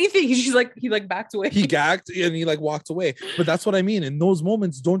even say anything. He like backed away. He gagged and he like walked away. But that's what I mean. In those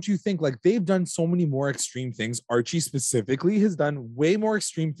moments, don't you think like they've done so many more extreme things? Archie specifically has done way more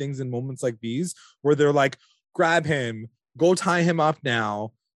extreme things in moments like these where they're like, grab him, go tie him up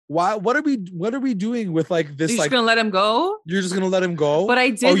now. Why? What are we doing with like this? You're just gonna let him go? You're just gonna let him go? But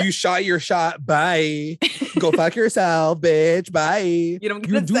I did. Oh, you shot your shot. Bye. Go fuck yourself, bitch. Bye.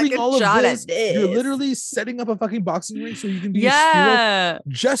 You're doing all of this. You're literally setting up a fucking boxing ring so you can be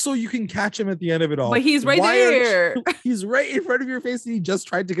just so you can catch him at the end of it all. But he's right there. He's right in front of your face, and he just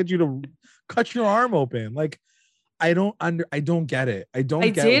tried to get you to cut your arm open. Like, I don't get it. I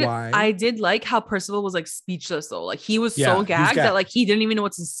get why. I did like how Percival was like speechless though. Like he was so gagged that like he didn't even know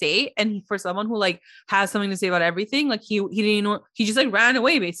what to say. And for someone who like has something to say about everything, like he didn't even know, he just like ran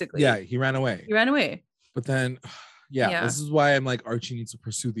away basically. Yeah, he ran away. But then this is why I'm like, Archie needs to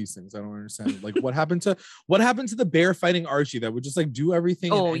pursue these things. I don't understand. Like what happened to the bear fighting Archie that would just like do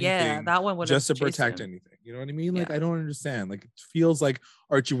everything that one would just to protect anything. You know what I mean? Like I don't understand. Like it feels like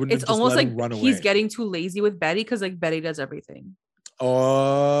Archie wouldn't it's have just almost let like him run away. He's getting too lazy with Betty because like Betty does everything.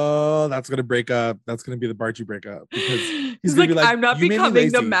 Oh, that's gonna break up. That's gonna be the Archie breakup because he's gonna be like, I'm not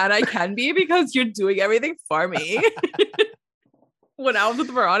becoming the man I can be because you're doing everything for me. When I was with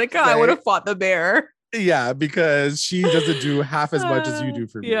Veronica, I would have fought the bear. Yeah, because she doesn't do half as much as you do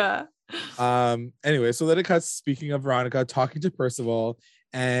for me. Yeah. Anyway, so then it cuts, speaking of Veronica, talking to Percival,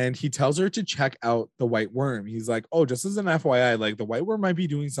 and he tells her to check out the White Worm. He's like, oh, just as an FYI, like the White Worm might be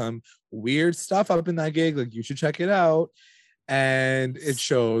doing some weird stuff up in that gig. Like you should check it out. And it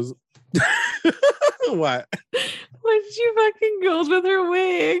shows what? When she fucking goes with her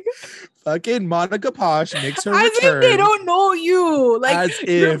wig. Fucking Monica Posh makes her as return. if they don't know you. Like as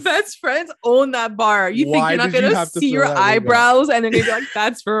your if, best friends own that bar. You think you're not gonna see your eyebrows and then you're like,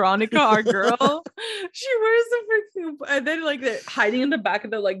 that's Veronica, our girl. She wears the freaking, and then like they're hiding in the back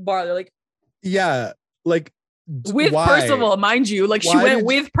of the like bar. They're like, yeah, like with Percival, mind you. Like she went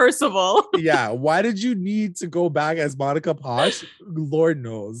with Percival. Yeah. Why did you need to go back as Monica Posh? Lord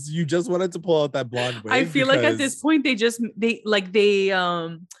knows. You just wanted to pull out that blonde wig. I feel like at this point they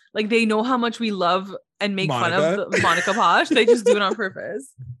know how much we love and make fun of Monica Posh. They just do it on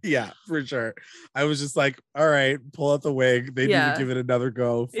purpose. Yeah, for sure. I was just like, all right, pull out the wig. They need to give it another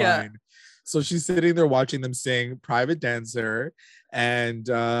go. Fine. Yeah. So she's sitting there watching them sing Private Dancer. And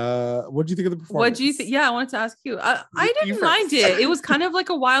what do you think of the performance? What do you think? Yeah, I wanted to ask you. I didn't mind it. It was kind of like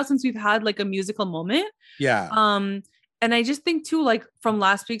a while since we've had like a musical moment. Yeah. And I just think too, like from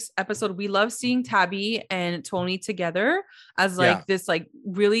last week's episode, we love seeing Tabby and Tony together as like this like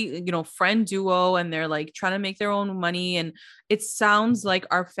really, friend duo, and they're like trying to make their own money. And it sounds like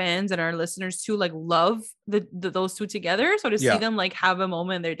our fans and our listeners too like love those two together. So to see them like have a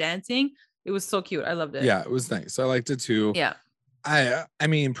moment and they're dancing, it was so cute. I loved it. Yeah, it was nice. I liked it too. Yeah. I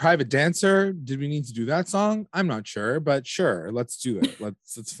mean, Private Dancer, did we need to do that song? I'm not sure, but sure, let's do it.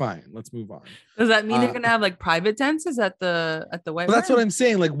 It's fine. Let's move on. Does that mean they're gonna have like private dances at the White Worm? That's what I'm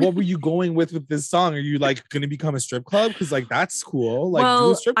saying. Like, what were you going with this song? Are you like gonna become a strip club? Because like that's cool. Like,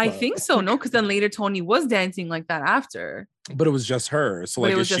 do a strip club. I think so. No, because then later Tony was dancing like that after. But it was just her. So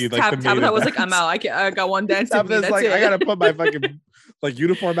like, it was just Tabitha was like, I'm out. I got one dance. That's like, it. I gotta put my fucking like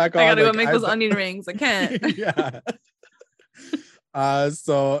uniform back on. I gotta go make those onion rings. I can't. Yeah.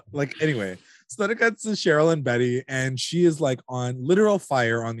 So like anyway, so then it gets to Cheryl and Betty, and she is like on literal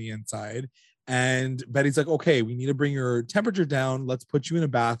fire on the inside. And Betty's like, okay, we need to bring your temperature down. Let's put you in a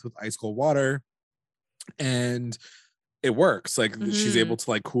bath with ice cold water. And it works. Like she's able to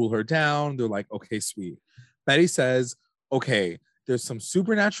like cool her down. They're like, okay, sweet. Betty says, okay, there's some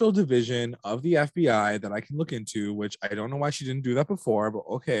supernatural division of the FBI that I can look into, which I don't know why she didn't do that before, but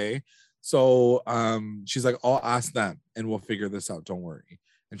okay. So she's like, I'll ask them and we'll figure this out. Don't worry.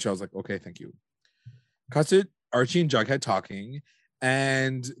 And Cheryl's like, okay, thank you. Cuts it, Archie and Jughead talking,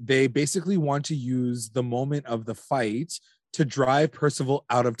 and they basically want to use the moment of the fight to drive Percival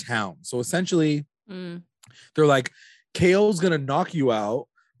out of town. So essentially, they're like, KO's gonna knock you out,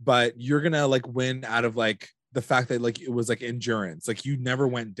 but you're gonna like win out of like the fact that like it was like endurance, like you never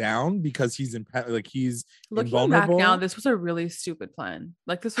went down because he's he's looking invulnerable. Back now, this was a really stupid plan.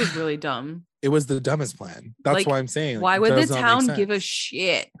 Like this was really dumb. It was the dumbest plan. That's like, why I'm saying. Why would the town give a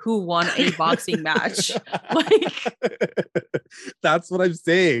shit who won a boxing match? Like, that's what I'm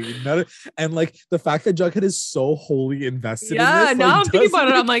saying. And like the fact that Jughead is so wholly invested. Yeah, in this, now like, I'm thinking about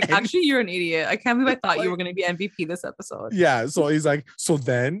it. I'm like, actually, you're an idiot. I can't believe I thought you were going to be MVP this episode. Yeah. So he's like, so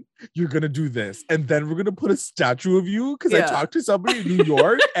then you're going to do this, and then we're going to put a statue of you because I talked to somebody in New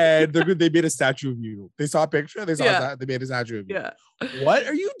York, and they made a statue of you. They saw a picture. They saw that. They made a statue of you. Yeah. What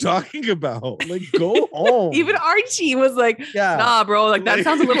are you talking about? Like, go home. Even Archie was like, nah, bro, like that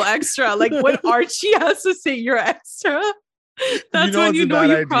sounds a little extra. Like when Archie has to say you're extra, that's when you know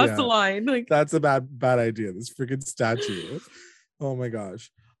you crossed the line. Like that's a bad idea. This freaking statue. Oh my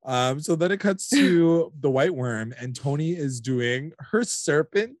gosh. So then it cuts to the White Worm, and Tony is doing her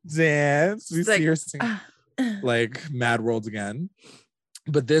serpent dance. We see her sing like Mad World again.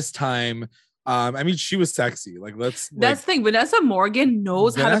 But this time, I mean, she was sexy. Like, that's the thing. Vanessa Morgan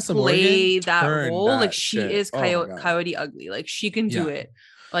knows how to play that role. Like, she is Coyote Ugly. Like, she can do it.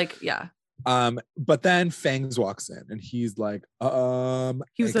 Like, yeah. But then Fangs walks in, and he's like,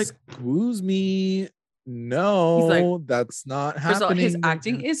 he was like, excuse me. No, he's like, that's not happening. All, his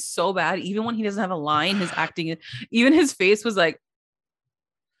acting is so bad. Even when he doesn't have a line, his acting, even his face was like,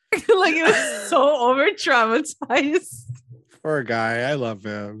 like it was so over traumatized. Poor guy. I love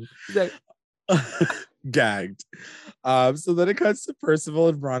him. He's like, gagged. So then it cuts to Percival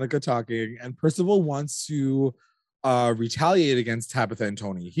and Veronica talking, and Percival wants to retaliate against Tabitha and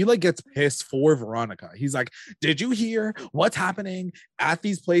Tony. He like gets pissed for Veronica. He's like, did you hear what's happening at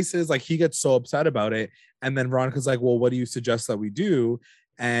these places? Like he gets so upset about it. And then Veronica's like, well, what do you suggest that we do?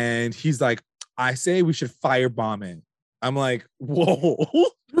 And he's like, I say we should firebomb it. I'm like, whoa.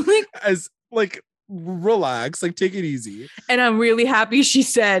 As like, relax, like take it easy. And I'm really happy she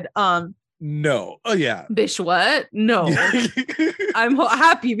said No. Oh yeah. Bish, what? No. I'm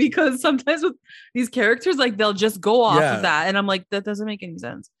happy because sometimes with these characters, like they'll just go off of that, and I'm like, that doesn't make any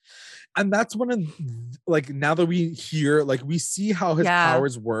sense. And that's one of, like, now that we hear, like, we see how his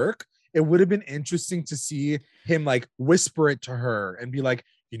powers work, it would have been interesting to see him like whisper it to her and be like,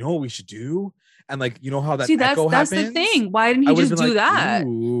 you know what we should do? And like, you know how that echo that's happens? the thing. Why didn't he just do that?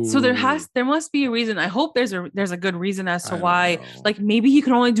 Ooh. So there must be a reason. I hope there's a good reason as to why. Like maybe he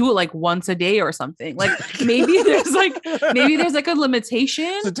can only do it like once a day or something. Like maybe there's like a limitation.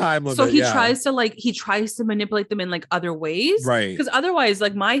 It's a time limit. So he tries to manipulate them in like other ways, right? Because otherwise,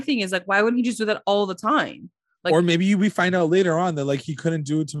 like my thing is like, why wouldn't he just do that all the time? Like, or maybe we find out later on that like he couldn't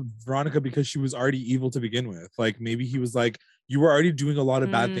do it to Veronica because she was already evil to begin with. Like maybe he was like, you were already doing a lot of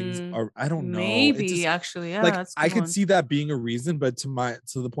bad things. Or I don't know. Maybe actually, yeah. Like I could see that being a reason, but to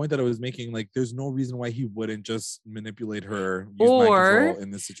the point that I was making, like there's no reason why he wouldn't just manipulate her, use mind control in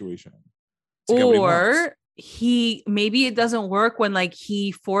this situation. Or he maybe it doesn't work when like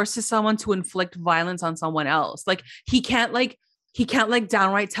he forces someone to inflict violence on someone else. Like he can't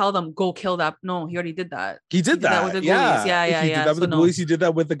downright tell them go kill that. No, he already did that. He did that with the bullies. Yeah. He did that with the bullies. He did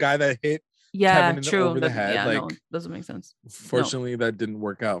that with the guy that hit Kevin over the head. Yeah, like, no, doesn't make sense. Fortunately, that didn't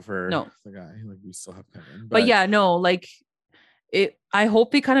work out for the guy. Like we still have Kevin. But yeah, no, like it. I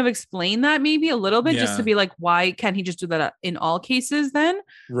hope they kind of explain that maybe a little bit, just to be like, why can't he just do that in all cases then?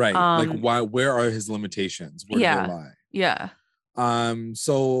 Right. Like why? Where are his limitations? Where do they lie? Yeah.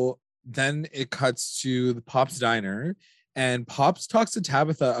 So then it cuts to the Pop's diner, and Pops talks to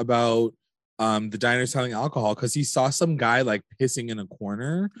Tabitha about the diner selling alcohol because he saw some guy like pissing in a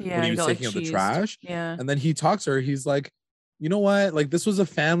corner when he was taking out the trash. Yeah. And then he talks to her. He's like, you know what? Like this was a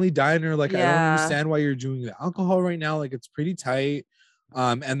family diner. Like I don't understand why you're doing the alcohol right now. Like it's pretty tight.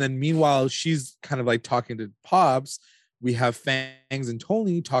 And then meanwhile, she's kind of like talking to Pops. We have Fangs and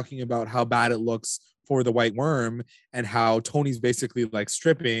Tony talking about how bad it looks for the White Worm and how Tony's basically like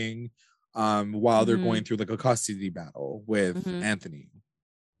stripping while they're going through like a custody battle with Anthony,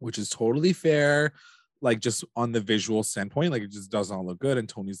 which is totally fair, like just on the visual standpoint, like it just does not look good. And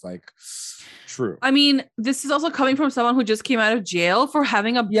Tony's like, true. I mean, this is also coming from someone who just came out of jail for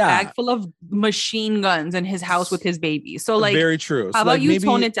having a bag full of machine guns in his house with his baby. So like, very true. How about you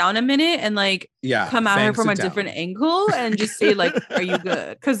tone it down a minute and like come at her from a different angle and just say like, are you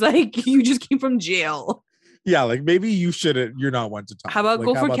good? Because like you just came from jail. Yeah, like maybe you shouldn't. You're not one to talk. How about like,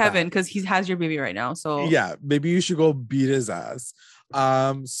 go for Kevin because he has your baby right now. So yeah, maybe you should go beat his ass.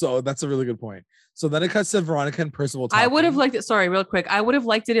 So that's a really good point. So then it cuts to Veronica and Percival talking. I would have liked it. Sorry, real quick. I would have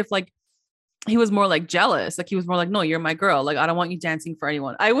liked it if like he was more like jealous. Like he was more like, no, you're my girl. Like I don't want you dancing for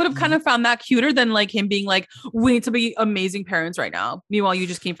anyone. I would have kind of found that cuter than like him being like, we need to be amazing parents right now. Meanwhile, you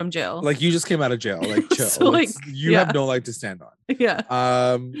just came from jail. Like you just came out of jail. Like chill. So, like, you have no leg to stand on.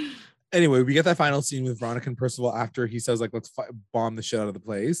 Yeah. Anyway, we get that final scene with Veronica and Percival after he says like, let's bomb the shit out of the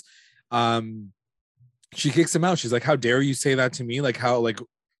place. She kicks him out. She's like, how dare you say that to me? Like how like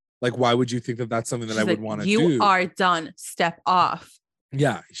why would you think that that's something that I would want to do? You are done. Step off.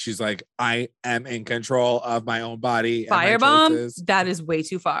 Yeah. She's like, I am in control of my own body. Firebomb. That is way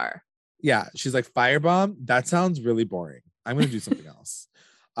too far. Yeah. She's like, firebomb. That sounds really boring. I'm going to do something else.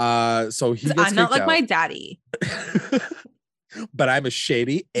 So he gets I'm not like out. My daddy. But I'm a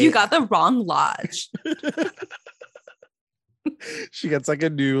shady. You got the wrong lodge. She gets like a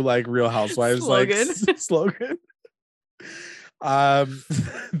new like Real Housewives slogan. Like slogan.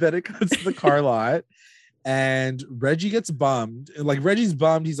 Then it comes to the car lot and Reggie gets bummed. Like Reggie's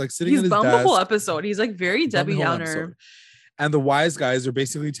bummed. He's like sitting in his desk. The whole episode. He's like very Debbie Downer. And the wise guys are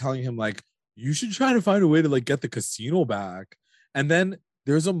basically telling him like, you should try to find a way to like get the casino back. And then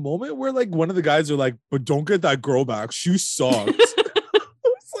there's a moment where like one of the guys are like, but don't get that girl back. She sucks. I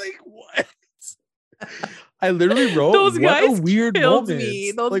was like, what? I literally wrote, those guys what a weird moment.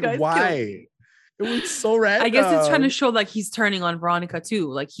 Me. Those like, guys why? It was so random. I guess it's trying to show like he's turning on Veronica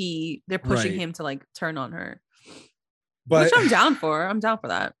too. Like they're pushing him to like turn on her. But which I'm down for. I'm down for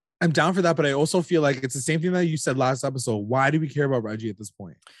that. I'm down for that, but I also feel like it's the same thing that you said last episode. Why do we care about Reggie at this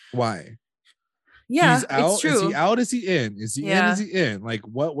point? Why? Yeah, he's out. It's true. Is he out? Is he in? Is he in? Is he in? Like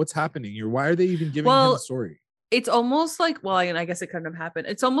what's happening here? Why are they even giving him a story? It's almost like, well, I guess it couldn't have happened.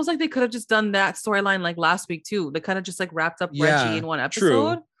 It's almost like they could have just done that storyline like last week too. They kind of just like wrapped up Reggie in one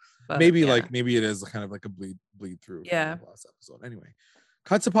episode. True. But, maybe it is kind of like a bleed through. Yeah. Last episode. Anyway,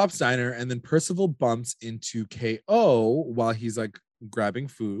 cuts to Pop's diner, and then Percival bumps into KO while he's like grabbing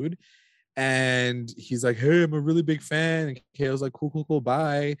food, and he's like, "Hey, I'm a really big fan." And KO's like, "Cool,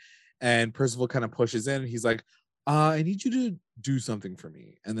 bye." And Percival kind of pushes in. And he's like, I need you to do something for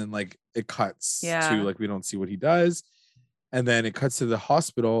me. And then like it cuts to like we don't see what he does. And then it cuts to the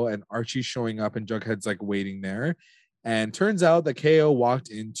hospital and Archie's showing up and Jughead's like waiting there. And turns out that KO walked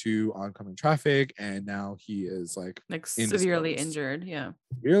into oncoming traffic and now he is like severely injured. Yeah.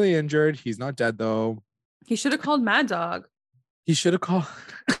 Severely injured. He's not dead though. He should have called Mad Dog. He should have called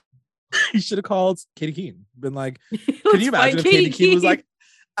Katie Keene. Been like, can you imagine if Katie Keene was like,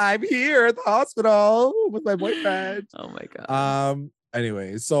 I'm here at the hospital with my boyfriend. Oh my God.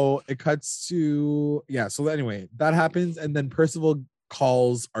 Anyway, so it cuts to so anyway, that happens, and then Percival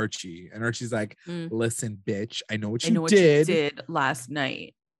calls Archie, and Archie's like, listen, bitch, I know what you did last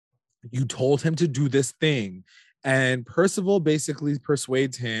night. You told him to do this thing. And Percival basically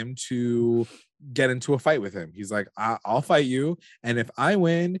persuades him to get into a fight with him. He's like, I'll fight you. And if I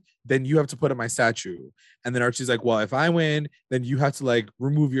win, then you have to put up my statue. And then Archie's like, well, if I win, then you have to like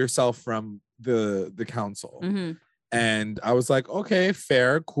remove yourself from the council. Mm-hmm. And I was like, okay,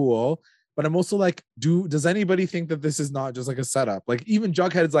 fair, cool. But I'm also like, does anybody think that this is not just like a setup? Like even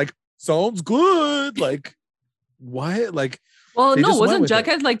Jughead is like, sounds good. Like, what? Like, well, no, wasn't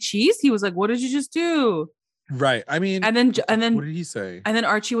Jughead like cheese? He was like, what did you just do? Right. I mean, and then what did he say? And then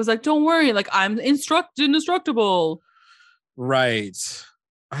Archie was like, don't worry, like I'm indestructible. Right.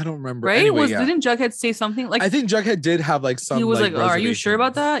 I don't remember. Right? Anyway, didn't Jughead say something like? I think Jughead did have like some. He was like, oh, are you sure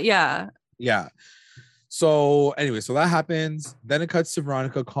about that? Yeah. Yeah. So anyway, so that happens. Then it cuts to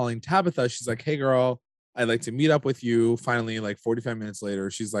Veronica calling Tabitha. She's like, hey girl, I'd like to meet up with you. Finally, like 45 minutes later,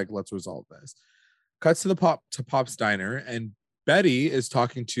 she's like, let's resolve this. Cuts to Pop's diner, and Betty is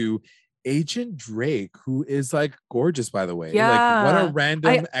talking to Agent Drake, who is like gorgeous, by the way. Yeah. Like what a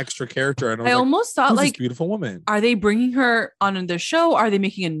random extra character. And I almost thought like, this beautiful woman. Are they bringing her on their show? Are they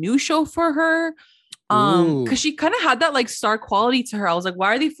making a new show for her? Because she kind of had that like star quality to her. I was like,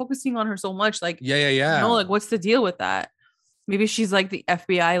 why are they focusing on her so much? Like, yeah. You know, like what's the deal with that? Maybe she's like the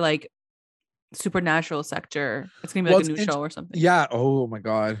FBI, like supernatural sector. It's gonna be like a new show or something. Yeah. Oh my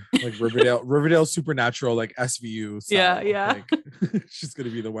God. Like Riverdale Supernatural, like SVU style. Yeah. Like, she's gonna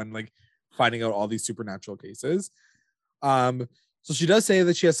be the one like finding out all these supernatural cases. So she does say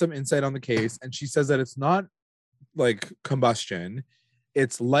that she has some insight on the case, and she says that it's not like combustion.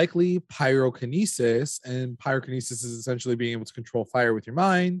 It's likely pyrokinesis, and pyrokinesis is essentially being able to control fire with your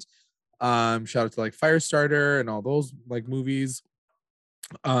mind. Shout out to like Firestarter and all those like movies.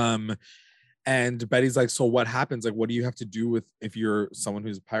 And Betty's like, so what happens? Like, what do you have to do with if you're someone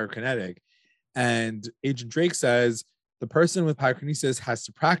who's pyrokinetic? And Agent Drake says the person with pyrokinesis has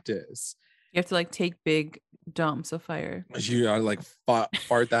to practice. You have to like take big dumps of fire. You gotta like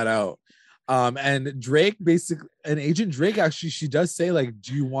fart that out. And Agent Drake actually, she does say like,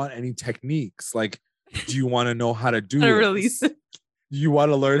 do you want any techniques? Like, do you want to know how to do it? Release it? You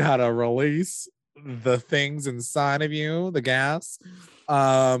want to learn how to release the things inside of you, the gas.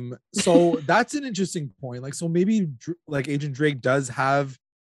 So that's an interesting point. Like, so maybe like Agent Drake does have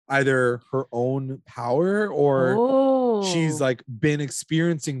either her own power or she's like been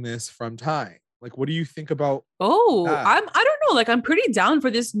experiencing this from time. Like, what do you think about that? I don't know. Like, I'm pretty down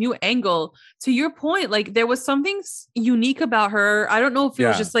for this new angle. To your point, like there was something unique about her. I don't know if it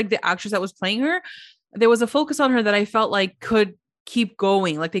was just like the actress that was playing her. There was a focus on her that I felt like could keep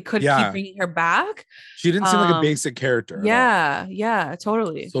going. Like they could keep bringing her back. She didn't seem like a basic character. Yeah,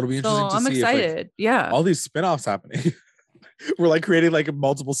 totally. So it'll be interesting to see. I'm excited. If, all these spinoffs happening. We're like creating like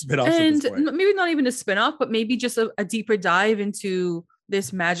multiple spinoffs. And maybe not even a spinoff, but maybe just a deeper dive into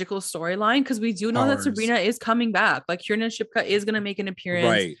this magical storyline, because we do know that Sabrina is coming back. Like Kiernan Shipka is going to make an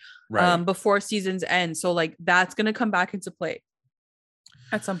appearance before season's end, so like that's going to come back into play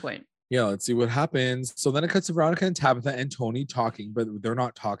at some point. Let's see what happens. So then it cuts to Veronica and Tabitha and Tony talking, but they're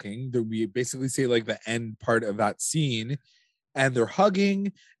not talking. We basically say like the end part of that scene, and they're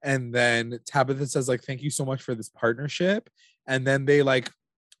hugging, and then Tabitha says like, thank you so much for this partnership, and then they like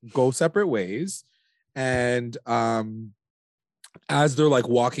go separate ways. And as they're like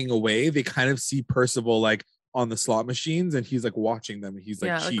walking away, they kind of see Percival like on the slot machines, and he's like watching them, and he's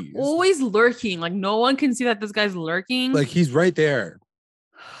like, cheese. Like always lurking. Like no one can see that this guy's lurking. Like he's right there.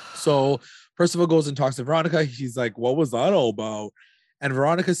 So Percival goes and talks to Veronica. He's like, what was that all about? And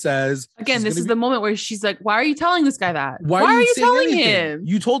Veronica says, again, this is the moment where she's like, why are you telling this guy that? Why are you telling him?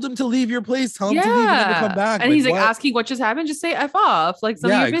 You told him to leave your place. Tell him to leave and to come back. And he's like asking what just happened. Just say F off. Like, it's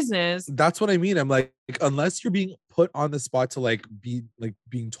none of your business. That's what I mean. I'm like, unless you're being put on the spot to like be like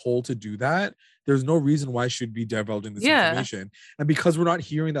being told to do that, there's no reason why I should be divulging this information. And because we're not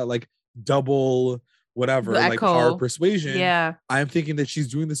hearing that like double whatever, like power persuasion, I'm thinking that she's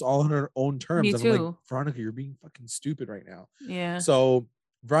doing this all on her own terms. Me too. I'm like, Veronica, you're being fucking stupid right now. Yeah. So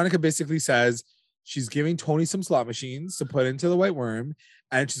Veronica basically says, she's giving Tony some slot machines to put into the White Worm,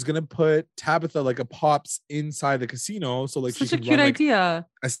 and she's gonna put Tabitha like a pops inside the casino, so like Such she a can cute run like idea.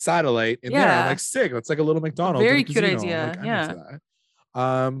 a satellite in there. I'm like, sick. That's like a little McDonald's. Very in a cute casino. idea. Like, I'm Yeah. into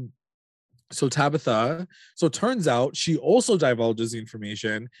that. So Tabitha, so it turns out she also divulges the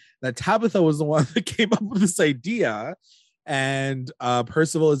information that Tabitha was the one that came up with this idea. And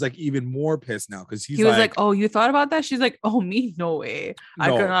Percival is like even more pissed now because he was like, oh, you thought about that? She's like, oh, me? No way. I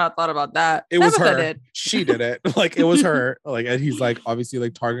No. could not have thought about that. It was Tabitha her. did. She did it. Like it was her. Like, and he's like obviously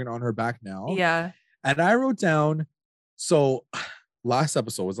like targeting on her back now. Yeah. And I wrote down, so last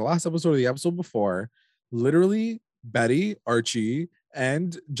episode was the last episode of the episode before. Literally, Betty, Archie,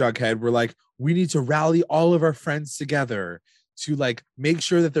 and Jughead were like, we need to rally all of our friends together to like make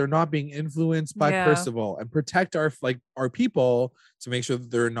sure that they're not being influenced by Percival and protect our people to make sure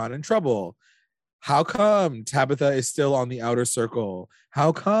that they're not in trouble. How come Tabitha is still on the outer circle?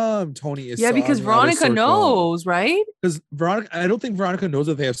 How come Tony is still because on the outer Veronica circle? knows, right? Because Veronica, I don't think Veronica knows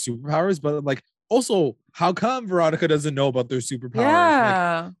that they have superpowers, but like also, how come Veronica doesn't know about their superpowers?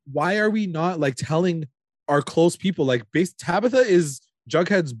 Yeah. Like, why are we not like telling our close people? Like, Tabitha is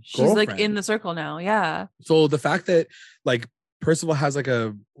Jughead's girlfriend. She's like in the circle now. Yeah. So the fact that like Percival has like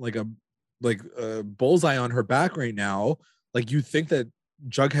a bullseye on her back right now, like you think that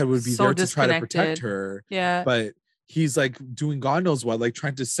Jughead would be there to try to protect her. Yeah. But he's like doing God knows what, like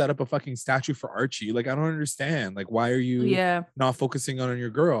trying to set up a fucking statue for Archie. Like, I don't understand. Like, why are you not focusing on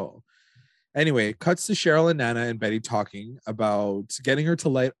your girl? Anyway, cuts to Cheryl and Nana and Betty talking about getting her to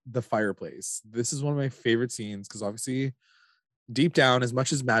light the fireplace. This is one of my favorite scenes because obviously deep down, as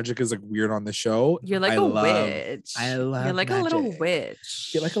much as magic is like weird on the show, you're like witch. I love you're like magic. A little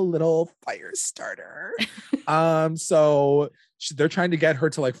witch. You're like a little fire starter. So they're trying to get her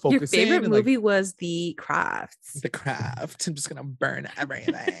to like focus. Your favorite movie was The Craft. The Craft. I'm just gonna burn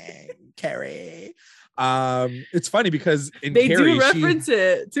everything, Carrie. It's funny because in they Carrie, do reference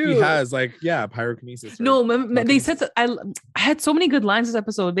it too. He has like pyrokinesis. No, they said that I had so many good lines this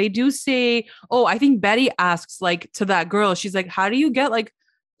episode. They do say, oh, I think Betty asks like to that girl. She's like, how do you get like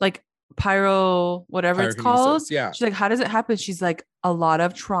pyro whatever it's called? Yeah. She's like, how does it happen? She's like, a lot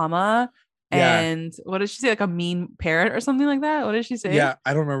of trauma. And what did she say? Like a mean parrot or something like that? What did she say? Yeah,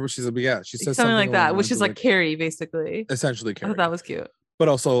 I don't remember what she said, but yeah, she says something like that, which is like Carrie, basically. Essentially Carrie. I thought that was cute. But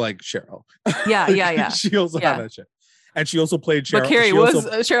also like Cheryl. Yeah. She also had that shit. And she also played Cheryl.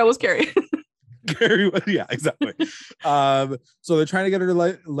 But Cheryl was Carrie. Carrie, yeah, exactly. So they're trying to get her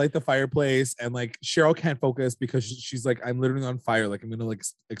to light the fireplace, and like Cheryl can't focus because she's like, I'm literally on fire, like I'm gonna like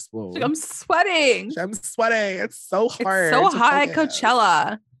explode. Like, I'm sweating. It's so hard. It's so hot at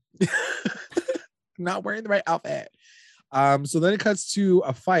Coachella. Not wearing the right outfit. So then it cuts to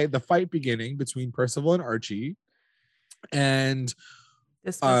the fight beginning between Percival and Archie. And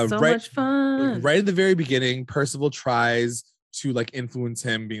this was so much fun. Right at the very beginning, Percival tries to like influence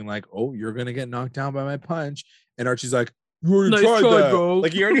him, being like, oh, you're gonna get knocked down by my punch. And Archie's like, you already tried that, bro.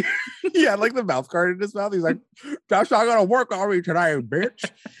 Like he already he had like the mouth guard in his mouth. He's like, that's not gonna work on me tonight, bitch.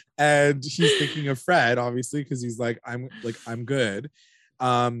 And he's thinking of Fred, obviously, because he's like, I'm good.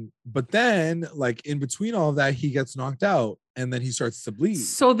 But then like in between all of that, he gets knocked out and then he starts to bleed.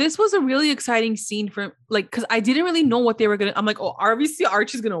 So this was a really exciting scene for like, because I didn't really know what they were gonna. I'm like, oh, obviously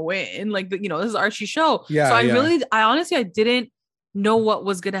Archie's gonna win. Like, this is Archie's show. Yeah. So I honestly didn't know what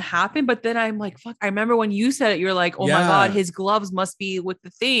was gonna happen. But then I'm like, fuck. I remember when you said it, you're like, oh my god, his gloves must be with the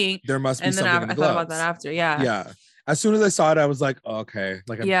thing. There must be. And then I thought about that after. Yeah. Yeah. As soon as I saw it, I was like, oh, okay.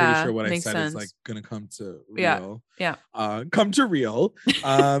 Like, I'm pretty sure what I said is like gonna come to real. Yeah. Come to real.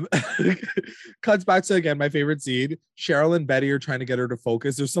 Cuts back to again my favorite scene. Cheryl and Betty are trying to get her to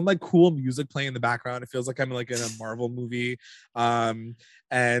focus. There's some like cool music playing in the background. It feels like I'm like in a Marvel movie. And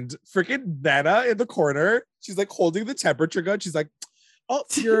freaking Nana in the corner, she's like holding the temperature gun. She's like, oh,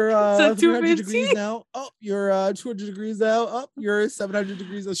 you're 300 degrees now. Oh, you're 200 degrees now. Oh, you're 700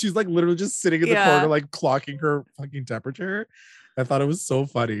 degrees now. She's like literally just sitting in the corner, like clocking her fucking temperature. I thought it was so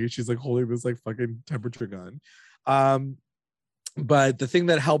funny. She's like holding this like fucking temperature gun. But the thing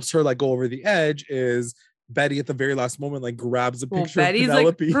that helps her like go over the edge is Betty at the very last moment like grabs a picture Betty's of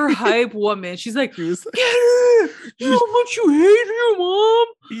Penelope. Like her hype woman. She's like, get her! You know how much you hate her, mom.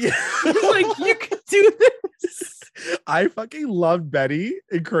 Yeah. She's like, you can do this. I fucking loved Betty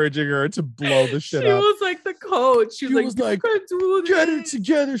encouraging her to blow the shit up. She was like the coach. She was like, get it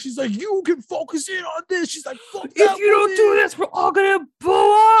together. She's like, you can focus in on this. She's like, fuck if you don't do this, we're all gonna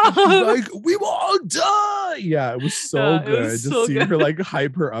blow up. She's like, we will all die. Yeah, it was so good. Just seeing her like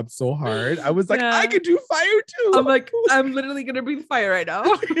hype her up so hard. I was like, I could do fire too. I'm like, I'm literally gonna breathe fire right now.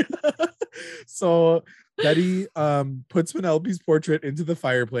 So Betty puts Penelope's portrait into the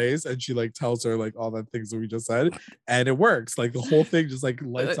fireplace, and she like tells her like all the things that we just said, and it works. Like the whole thing just like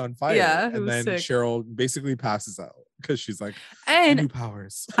lights on fire. Yeah, and then sick. Cheryl basically passes out because she's like, and new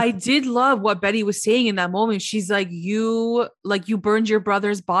powers. I did love what Betty was saying in that moment. She's like, you burned your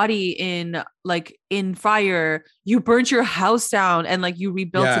brother's body in fire. You burnt your house down and like you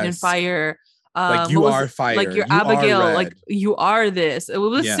rebuilt it in fire. Like you are fire. Like you're Abigail. Like you are this. It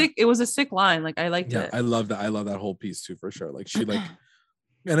was sick. It was a sick line. Like I liked it. I love that. I love that whole piece too, for sure. Like she like,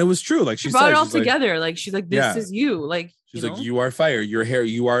 and it was true. Like she brought said, it all together. Like she's like, this is you. Like she's like, you are fire. Your hair.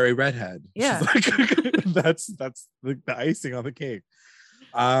 You are a redhead. Yeah. She's like, that's the icing on the cake.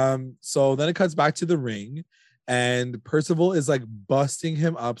 So then it cuts back to the ring. And Percival is like busting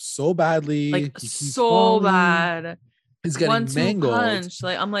him up so badly. Like so bad. He's getting mangled. Punch.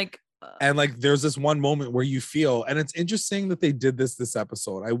 Like I'm like, and like there's this one moment where you feel, and it's interesting that they did this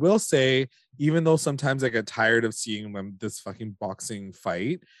episode. I will say, even though sometimes I get tired of seeing them this fucking boxing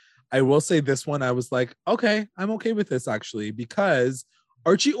fight, I will say this one I was like, okay, I'm okay with this actually, because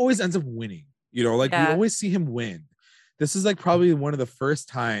Archie always ends up winning. You know, like we always see him win. This is like probably one of the first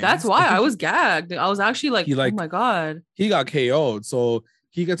times. That's why I was gagged. I was actually like, oh my God. He got KO'd. So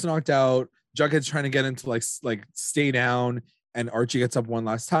he gets knocked out. Jughead's trying to get him to like stay down. And Archie gets up one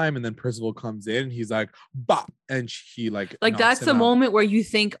last time. And then Percival comes in. And he's like, bop. And he like that's the moment where you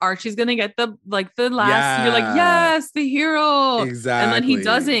think Archie's going to get the last. You're like, yes, the hero. Exactly. And then he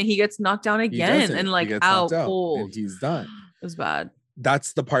doesn't. He gets knocked down again. And like out cold. And he's done. It was bad.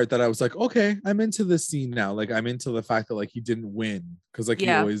 That's the part that I was like, okay, I'm into this scene now. Like I'm into the fact that like he didn't win, because like you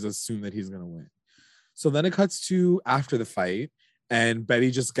always assume that he's gonna win. So then it cuts to after the fight, and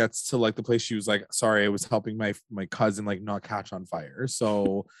Betty just gets to like the place she was like, sorry, I was helping my cousin like not catch on fire.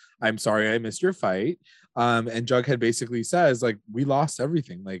 So I'm sorry I missed your fight. And Jughead basically says like, we lost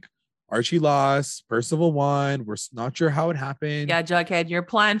everything. Like Archie lost, Percival won. We're not sure how it happened. Yeah, Jughead, your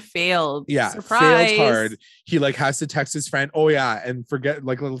plan failed. Yeah, surprise. Failed hard. He like has to text his friend. Oh yeah, and forget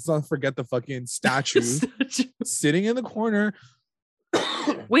like let's not forget the fucking statue sitting in the corner.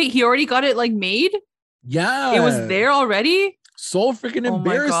 Wait, he already got it like made? Yeah, it was there already. So freaking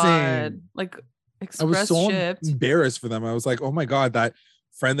embarrassing. My God. Like I was so embarrassed for them. I was like, oh my God, that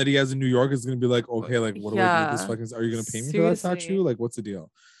friend that he has in New York is gonna be like, okay, like what do I do with this fucking? Are you gonna pay me for that statue? Like, what's the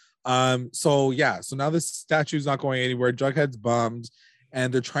deal? So now this statue's not going anywhere. Jughead's bummed,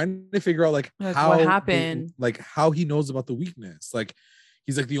 and they're trying to figure out like how what happened, like how he knows about the weakness. Like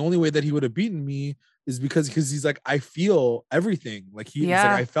he's like, the only way that he would have beaten me is because he's like, I feel everything. Like he's like,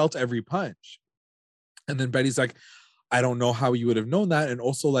 I felt every punch. And then Betty's like, I don't know how you would have known that. And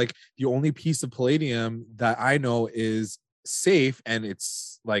also like the only piece of palladium that I know is safe, and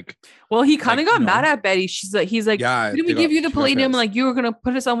it's like, well, he kind of got mad at Betty. He's like, didn't we give you the palladium? Like you were gonna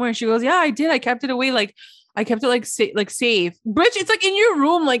put it somewhere. And she goes, yeah, I did. I kept it away. Like I kept it like safe. Bridge, it's like in your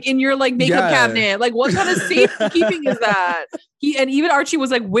room, like in your like makeup cabinet. Like what kind of safekeeping is that? And even Archie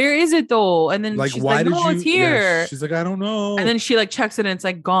was like, where is it though? And then like, she's why like, no, it's here. Yeah, she's like, I don't know. And then she like checks it and it's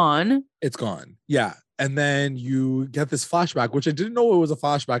like gone. It's gone. Yeah. And then you get this flashback, which I didn't know it was a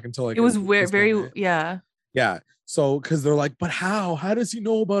flashback until like it was very yeah. So because they're like, but how does he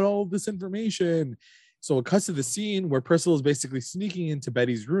know about all of this information? So it cuts to the scene where Percival is basically sneaking into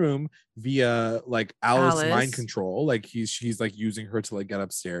Betty's room via like Alice mind control. Like she's like using her to like get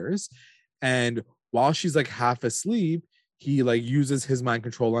upstairs, and while she's like half asleep, he like uses his mind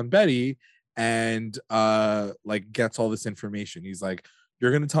control on Betty and like gets all this information. He's like,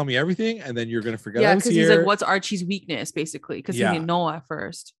 you're gonna tell me everything, and then you're gonna forget. Yeah, because he's like, what's Archie's weakness, basically, because he didn't know at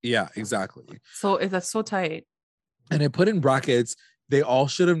first. Yeah, exactly. So that's so tight. And I put in brackets, they all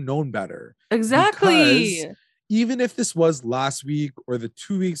should have known better. Exactly. Even if this was last week or the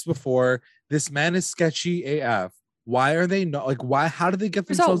 2 weeks before, this man is sketchy AF. Why are they not like? Why? How did they get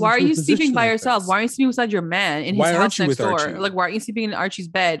themselves? Why are you sleeping by yourself? Why are you sleeping beside your man in his house next door? Archie? Like, why aren't you sleeping in Archie's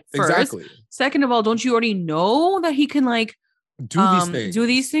bed first? Exactly. Second of all, don't you already know that he can like do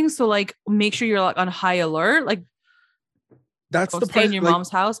these things? So like, make sure you're like on high alert. Like, that's the part in your mom's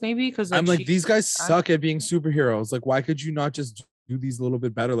house, maybe. Because like, I'm like, these guys suck at being superheroes. Like, why could you not just do these a little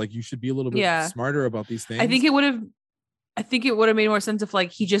bit better? Like, you should be a little bit smarter about these things. I think it would have made more sense if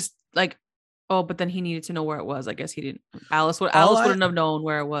like he just like, oh, but then he needed to know where it was. I guess he didn't. Alice wouldn't have known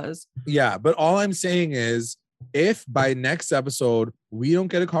where it was. Yeah, but all I'm saying is, if by next episode we don't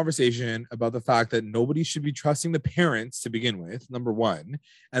get a conversation about the fact that nobody should be trusting the parents to begin with, number one,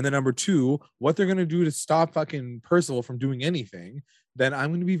 and then number two, what they're gonna do to stop fucking Percival from doing anything, then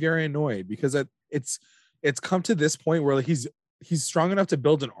I'm gonna be very annoyed, because it's come to this point where like he's strong enough to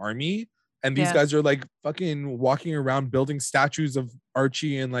build an army, and these guys are like fucking walking around building statues of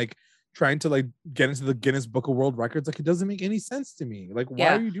Archie and like trying to like get into the Guinness Book of World Records. Like, it doesn't make any sense to me. Like,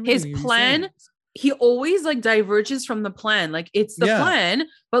 why are you doing his any of these plan? things? He always like diverges from the plan. Like, it's the plan,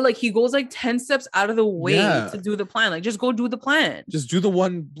 but like he goes like 10 steps out of the way to do the plan. Like, just go do the plan. Just do the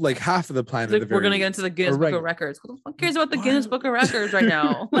one, like half of the plan. Like, we're gonna get into the Guinness Book of Records. Who the fuck cares about the Guinness Book of Records right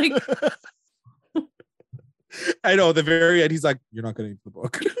now? Like, I know, at the very end, he's like, "You're not getting the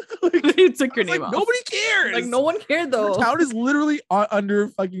book." Like, he took your name off. Nobody cares. Like, no one cared though. The town is literally under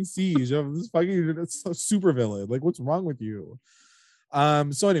fucking siege of this fucking super villain. Like, what's wrong with you?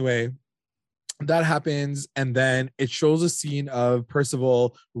 So anyway, that happens, and then it shows a scene of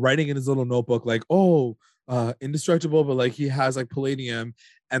Percival writing in his little notebook, like, "Oh, indestructible," but like he has like palladium,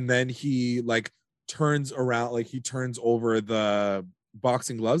 and then he like turns around, like he turns over the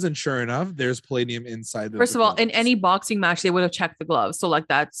boxing gloves, and sure enough, there's palladium inside. First of all, in any boxing match, they would have checked the gloves. So like,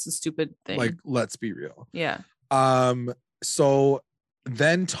 that's a stupid thing. Like, let's be real. Yeah. So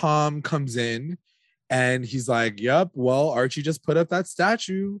then Tom comes in, and he's like, "Yep, well, Archie just put up that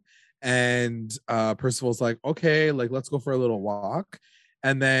statue." And Percival's like, "Okay, like, let's go for a little walk."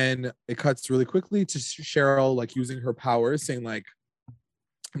 And then it cuts really quickly to Cheryl, like using her powers, saying like,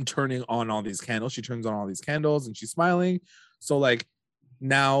 "I'm turning on all these candles." She turns on all these candles and she's smiling. So like,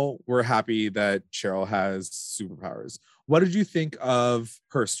 now we're happy that Cheryl has superpowers. What did you think of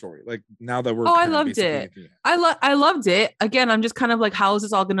her story? Like, now that we're I loved it. I loved it. Again, I'm just kind of like, how is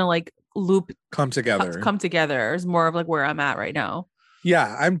this all gonna like come together is more of like where I'm at right now.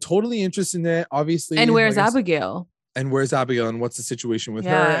 Yeah, I'm totally interested in it, obviously. And where's Abigail? And what's the situation with her?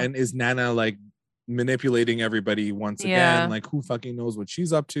 And is Nana like manipulating everybody once again? Like, who fucking knows what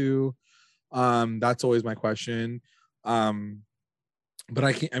she's up to? That's always my question. But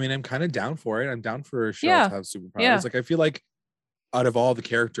I'm kind of down for it. I'm down for Cheryl to have superpowers. Like, I feel like out of all the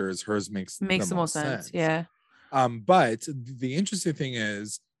characters, hers makes the most sense. Yeah. But the interesting thing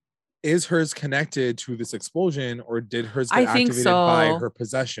is hers connected to this explosion, or did hers get activated by her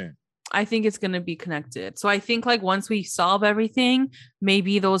possession? I think it's going to be connected. So I think like once we solve everything,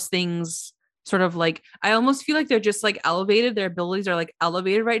 maybe those things sort of like, I almost feel like they're just like elevated. Their abilities are like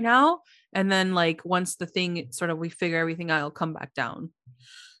elevated right now. And then like once the thing sort of, we figure everything out, it'll come back down.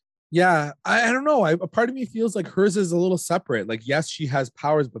 Yeah, I don't know. A part of me feels like hers is a little separate. Like, yes, she has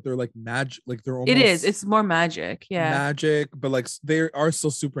powers, but they're like magic. Like, they're almost it's more magic. Yeah, magic, but like they are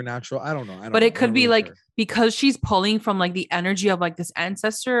still supernatural. I don't know. But it could be like, because she's pulling from like the energy of like this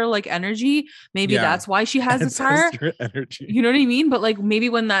ancestor like energy. Maybe that's why she has this power. Energy. You know what I mean? But like, maybe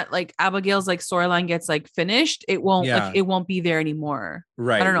when that like Abigail's like storyline gets like finished, it won't like it won't be there anymore.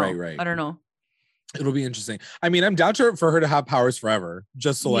 Right. I don't know. Right. I don't know. It'll be interesting. I mean, I'm down for her to have powers forever,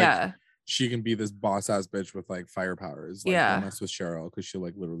 just so like she can be this boss ass bitch with like fire powers. Like, don't mess with Cheryl, because she'll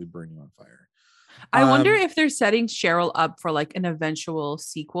like literally burn you on fire. I wonder if they're setting Cheryl up for like an eventual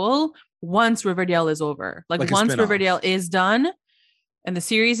sequel once Riverdale is over. Like once Riverdale is done and the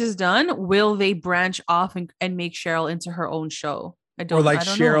series is done, will they branch off and make Cheryl into her own show? I don't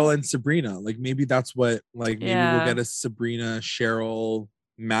Cheryl know. And Sabrina. Like, maybe that's what, like, maybe we'll get a Sabrina Cheryl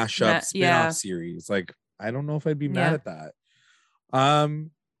mashup spin-off series. Like, I don't know if I'd be mad at that.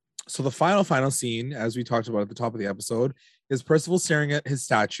 So the final scene, as we talked about at the top of the episode, is Percival staring at his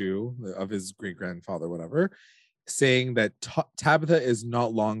statue of his great-grandfather, whatever, saying that Tabitha is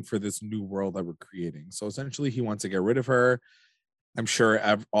not long for this new world that we're creating. So essentially he wants to get rid of her. I'm sure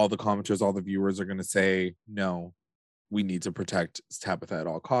all the commenters, all the viewers are going to say, no, we need to protect Tabitha at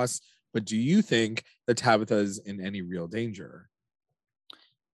all costs. But do you think that Tabitha is in any real danger?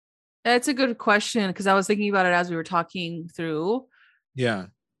 That's a good question, because I was thinking about it as we were talking through. Yeah.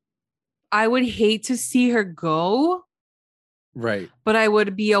 I would hate to see her go. Right. But I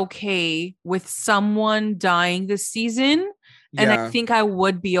would be okay with someone dying this season. And I think I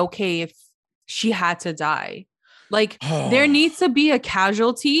would be okay if she had to die. Like, there needs to be a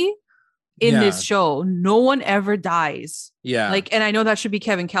casualty in this show. No one ever dies. Yeah. Like, and I know that should be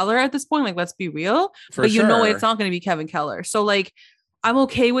Kevin Keller at this point. Like, let's be real. But you know it's not going to be Kevin Keller. So like, I'm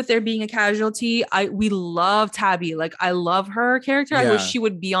okay with there being a casualty. We love Tabby. Like, I love her character. I wish she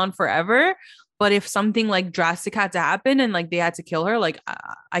would be on forever. But if something like drastic had to happen and like they had to kill her, like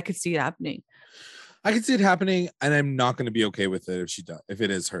I could see it happening. I could see it happening, and I'm not going to be okay with it if it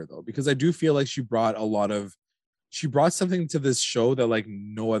is her, though, because I do feel like she brought something to this show that like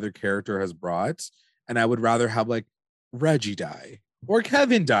no other character has brought, and I would rather have like Reggie die or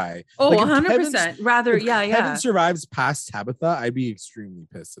Kevin die. Oh, like 100%. Rather, if Kevin survives past Tabitha, I'd be extremely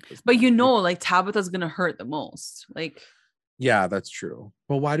pissed at this. But point. Like Tabitha's gonna hurt the most. Like, yeah, that's true.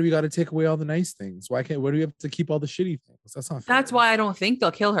 But why do we got to take away all the nice things? Why do we have to keep all the shitty things? That's not fair. That's why I don't think they'll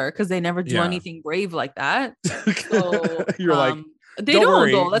kill her, because they never do anything brave like that. So you're like, They Don't don't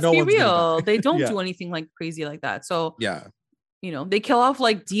worry, though. Let's no be one's gonna real. die. They don't Yeah. do anything like crazy like that. So Yeah. you know, they kill off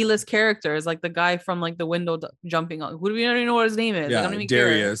like D-list characters, like the guy from like the window jumping on. Who do we don't even know what his name is? Like, I Yeah. don't even care.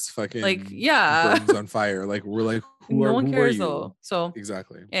 Darius fucking Like, yeah. burns on fire. Like we're like, who No are one who are cares you? though. So,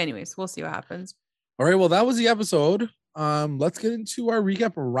 Exactly. anyways, we'll see what happens. All right. Well, that was the episode. Let's get into our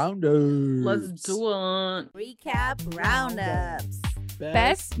recap roundup. Let's do it. Recap roundups.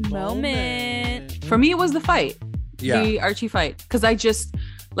 Best moment. For me, it was the fight. Yeah. The Archie fight. Because I just,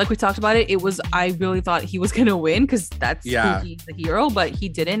 like we talked about it, I really thought he was going to win because that's Yeah. who he's the hero, but he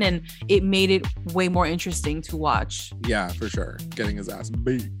didn't. And it made it way more interesting to watch. Yeah, for sure. Getting his ass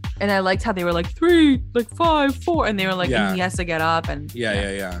beat. And I liked how they were like 3, like 5, 4. And they were like, Yeah. and he has to get up. And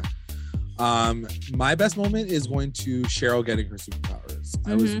Yeah. My best moment is going to Cheryl getting her superpowers.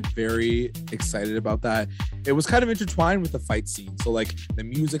 I was very excited about that. It was kind of intertwined with the fight scene. So like the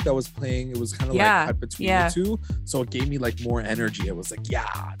music that was playing, it was kind of like cut between the two. So it gave me like more energy. It was like,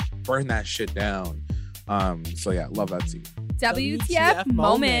 yeah, burn that shit down. So yeah, love that scene. WTF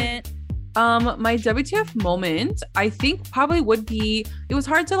moment. My WTF moment, I think probably would be, it was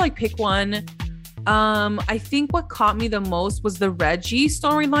hard to like pick one. I think what caught me the most was the Reggie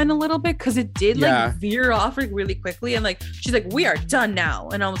storyline a little bit because it did like veer off like really quickly, and like she's like, we are done now,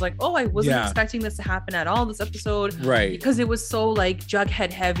 and I was like, oh, I wasn't expecting this to happen at all this episode, right? Because it was so like Jughead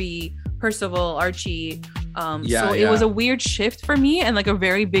heavy, Percival, Archie. So it was a weird shift for me and like a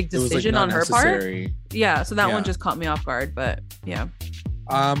very big decision on her part. Yeah, so that one just caught me off guard, but yeah.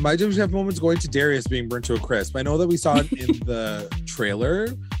 My WTF moment's going to Darius being burnt to a crisp. I know that we saw it in the trailer,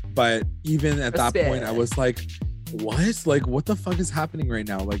 but even at that point, I was like, what? Like, what the fuck is happening right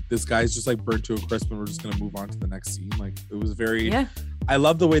now? Like, this guy's just like burnt to a crisp and we're just going to move on to the next scene. Like, it was very, I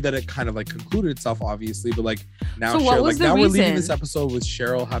love the way that it kind of like concluded itself, obviously, but like now, so Cheryl, like now we're leaving this episode with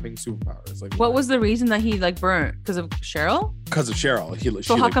Cheryl having superpowers. Like, what was the reason that he like burnt? Because of Cheryl? Because of Cheryl.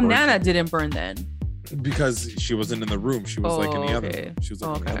 So how come Nana didn't burn then? Because she wasn't in the room. She was like in the other room. She was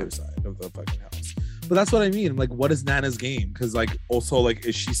like on the other side of the fucking house. But that's what I mean. Like, what is Nana's game? Because like, also like,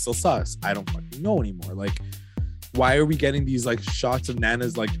 is she still sus? I don't fucking know anymore. Like, why are we getting these like shots of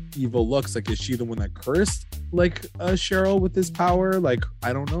Nana's like evil looks? Like, is she the one that cursed like Cheryl with this power? Like,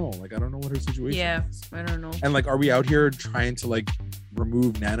 I don't know. Like, I don't know what her situation is. I don't know. And like, are we out here trying to like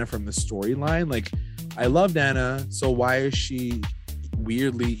remove Nana from the storyline? Like, I love Nana, so why is she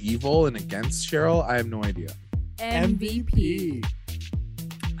weirdly evil and against Cheryl? I have no idea. MVP.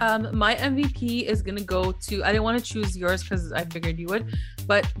 My MVP is gonna go to, I didn't want to choose yours because I figured you would,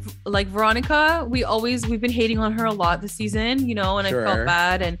 but like Veronica, we've been hating on her a lot this season, you know, and I felt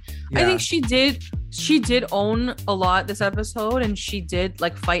bad, and I think she did own a lot this episode, and she did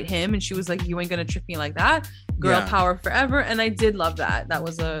like fight him, and she was like, you ain't gonna trick me like that, girl power forever. And I did love that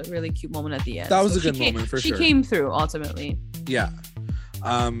was a really cute moment at the end. That was a good moment for sure. She came through ultimately.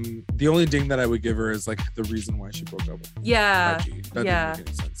 The only ding that I would give her is like the reason why she broke up with Reggie. That didn't make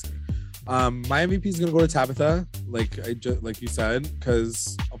any sense to me. My MVP is gonna go to Tabitha, like you said,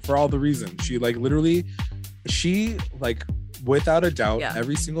 because for all the reasons. She like literally, she like without a doubt,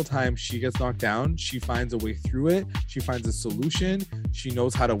 every single time she gets knocked down, she finds a way through it. She finds a solution. She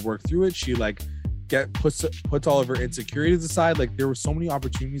knows how to work through it. She like puts all of her insecurities aside. Like, there were so many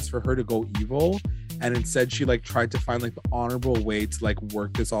opportunities for her to go evil, and instead she like tried to find like the honorable way to like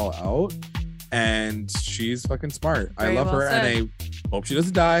work this all out. And she's fucking smart. I love her, and I hope she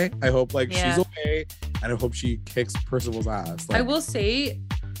doesn't die. I hope like she's okay, and I hope she kicks Percival's ass. Like, I will say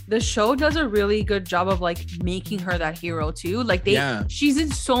the show does a really good job of like making her that hero too. Like she's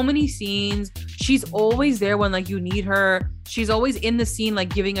in so many scenes. She's always there when like you need her. She's always in the scene,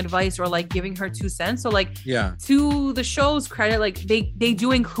 like giving advice or like giving her 2 cents. So like, to the show's credit, like they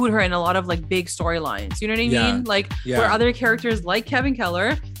do include her in a lot of like big storylines. You know what I mean? Like where other characters like Kevin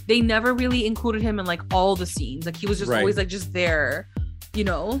Keller, they never really included him in like all the scenes. Like he was just always like just there, you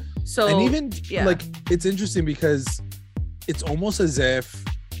know? So and even like it's interesting because it's almost as if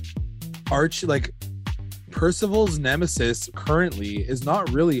Archie, like Percival's nemesis currently is not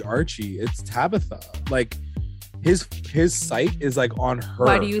really Archie, it's Tabitha. Like his sight is like on her.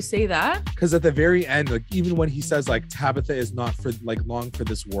 Why do you say that? Because at the very end, like even when he says like Tabitha is not for like long for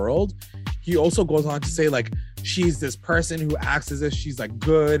this world, he also goes on to say like she's this person who acts as if she's like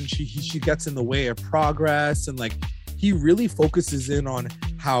good, and she gets in the way of progress, and like he really focuses in on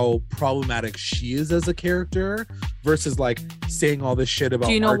how problematic she is as a character versus like saying all this shit about.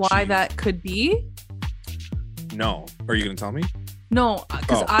 Do you know Archie. why that could be? No. Are you gonna tell me? No,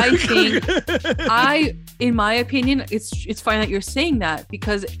 because I think in my opinion, it's fine that you're saying that,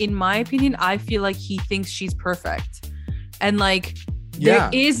 because in my opinion, I feel like he thinks she's perfect, and like there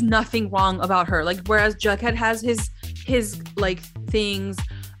is nothing wrong about her. Like whereas Jughead has his like things.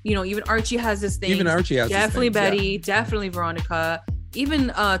 You know, even Archie has this thing. Even Archie has definitely his things, Betty, definitely Veronica,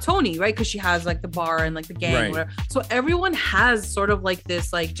 even Tony, right? Because she has like the bar and like the gang, Right. whatever. So everyone has sort of like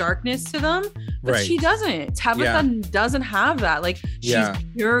this like darkness to them, but Right. she doesn't. Tabitha doesn't have that. Like she's Yeah.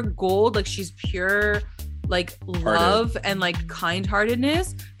 pure gold. Like she's pure like love and like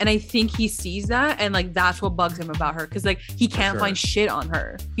kind-heartedness, and I think he sees that, and like that's what bugs him about her, because like he can't sure. find shit on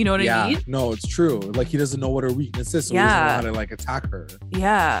her, you know what I mean? No, it's true. Like he doesn't know what her weakness is, so he doesn't know how to like attack her.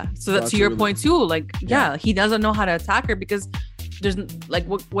 Yeah, so that's to your point too, like he doesn't know how to attack her because there's like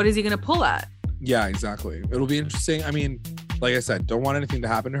what is he gonna pull at? Yeah, exactly. It'll be interesting. I mean, like I said, don't want anything to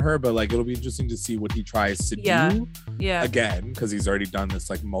happen to her, but like it'll be interesting to see what he tries to do again, because he's already done this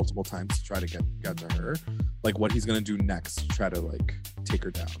like multiple times to try to get to her. Like what he's gonna do next to try to like take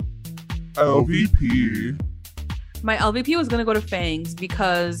her down. LVP. My LVP was gonna go to Fangs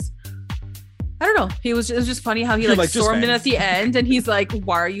because I don't know. It was just funny how he like stormed in at the end, and he's like,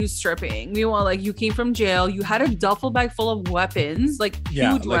 "Why are you stripping?" Meanwhile, like you came from jail, you had a duffel bag full of weapons, like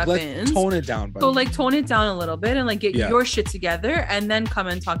huge like, weapons. Let's tone it down, buddy. So like tone it down a little bit and like get your shit together, and then come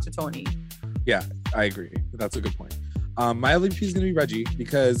and talk to Tony. Yeah, I agree. That's a good point. My LVP is gonna be Reggie,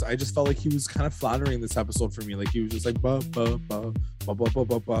 because I just felt like he was kind of floundering this episode for me. Like he was just like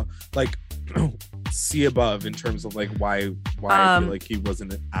like see above in terms of like why I feel like he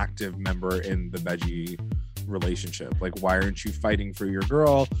wasn't an active member in the Veggie relationship. Like, why aren't you fighting for your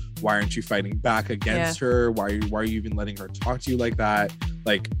girl? Why aren't you fighting back against her? Why are you even letting her talk to you like that?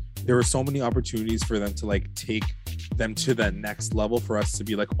 Like, there were so many opportunities for them to like take them to the next level, for us to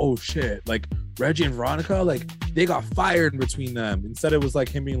be like, oh shit, like Reggie and Veronica, like they got fired in between them. Instead, it was like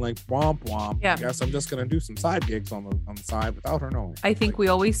him being like, womp womp. I guess I'm just gonna do some side gigs on the side without her knowing. I think we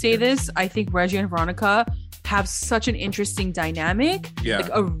always say this. I think Reggie and Veronica have such an interesting dynamic, like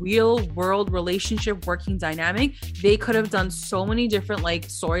a real world relationship working dynamic. They could have done so many different like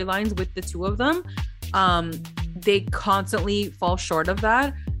storylines with the two of them. They constantly fall short of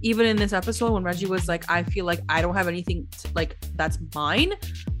that. Even in this episode, when Reggie was like, I feel like I don't have anything like that's mine.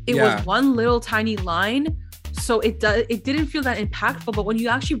 It was one little tiny line. So it didn't feel that impactful, but when you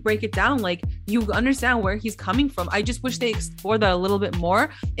actually break it down, like you understand where he's coming from. I just wish they explored that a little bit more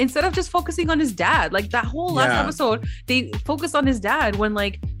instead of just focusing on his dad. Like that whole last episode, they focused on his dad when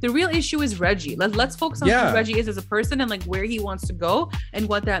like the real issue is Reggie. Let's focus on who Reggie is as a person and like where he wants to go and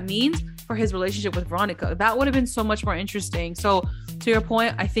what that means for his relationship with Veronica. That would have been so much more interesting. So to your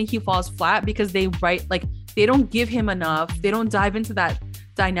point, I think he falls flat because they don't give him enough. They don't dive into that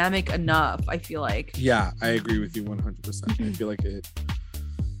dynamic enough, I feel like. Yeah, I agree with you 100%. I feel like it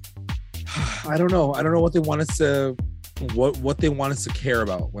I don't know what they want us to what they want us to care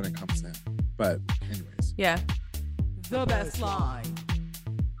about when it comes to him. But anyways. Yeah. The best line.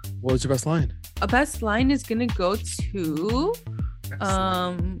 What was your best line? A best line is gonna go to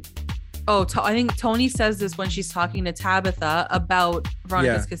I think Tony says this when she's talking to Tabitha about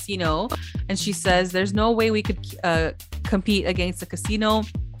Veronica's casino, and she says there's no way we could compete against a casino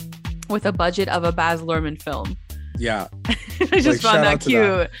with a budget of a Baz Luhrmann film. Yeah. I just found that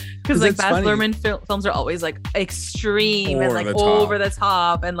cute because like Baz Luhrmann films are always like extreme and like over the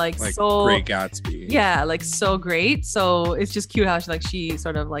top and like so Great Gatsby. Yeah, like so great. So it's just cute how she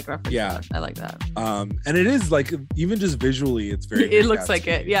sort of like references that. I like that. And it is like, even just visually, it's very it looks Gatsby. Like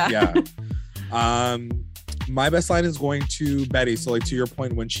it. Yeah. My best line is going to Betty. So like to your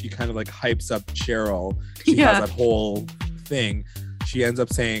point, when she kind of like hypes up Cheryl, she has that whole thing. She ends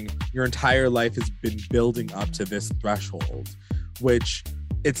up saying, your entire life has been building up to this threshold, which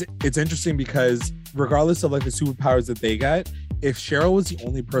it's interesting because regardless of like the superpowers that they get, if Cheryl was the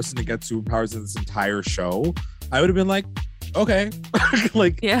only person to get superpowers in this entire show, I would have been like, okay,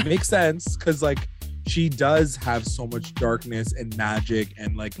 like makes sense. Cause like she does have so much darkness and magic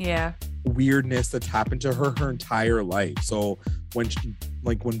and like weirdness that's happened to her entire life. So when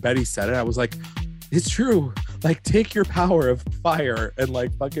Betty said it, I was like, it's true. Like, take your power of fire and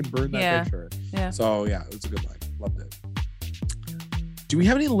like fucking burn that picture. Yeah. So yeah, it was a good line. Loved it. Do we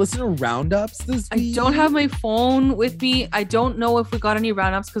have any listener roundups this week? I don't have my phone with me. I don't know if we got any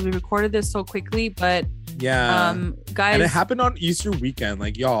roundups because we recorded this so quickly, but guys, and it happened on Easter weekend.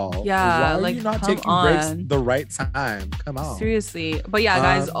 Like, y'all, why are like you not taking breaks the right time? Come on, seriously. But yeah,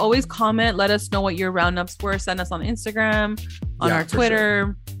 guys, always comment. Let us know what your roundups were. Send us on Instagram, on our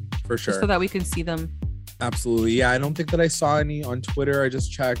Twitter. For sure. Just so that we can see them. Absolutely. Yeah, I don't think that I saw any on Twitter. I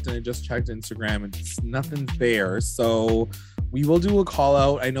just checked Instagram and nothing's there. So we will do a call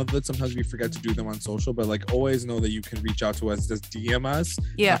out. I know that sometimes we forget to do them on social, but like always know that you can reach out to us, just DM us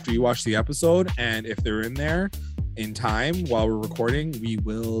after you watch the episode. And if they're in there in time while we're recording, we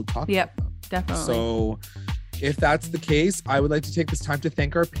will talk about them. Definitely. So If that's the case, I would like to take this time to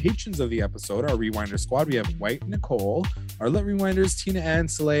thank our patrons of the episode, our Rewinder squad. We have White Nicole, our Lit Rewinders, Tina Ann,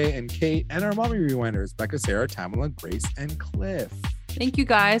 Soleil, and Kate, and our Mommy Rewinders, Becca, Sarah, Tamala, Grace, and Cliff. Thank you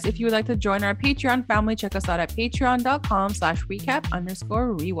guys. If you would like to join our Patreon family, check us out at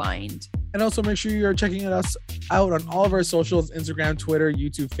patreon.com/recap_rewind. And also make sure you're checking us out on all of our socials, Instagram, Twitter,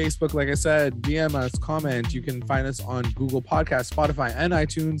 YouTube, Facebook. Like I said, DM us, comment. You can find us on Google Podcasts, Spotify, and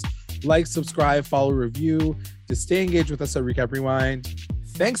iTunes. Like, subscribe, follow, review to stay engaged with us at Recap Rewind.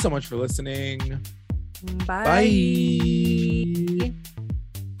 Thanks so much for listening. Bye. Bye.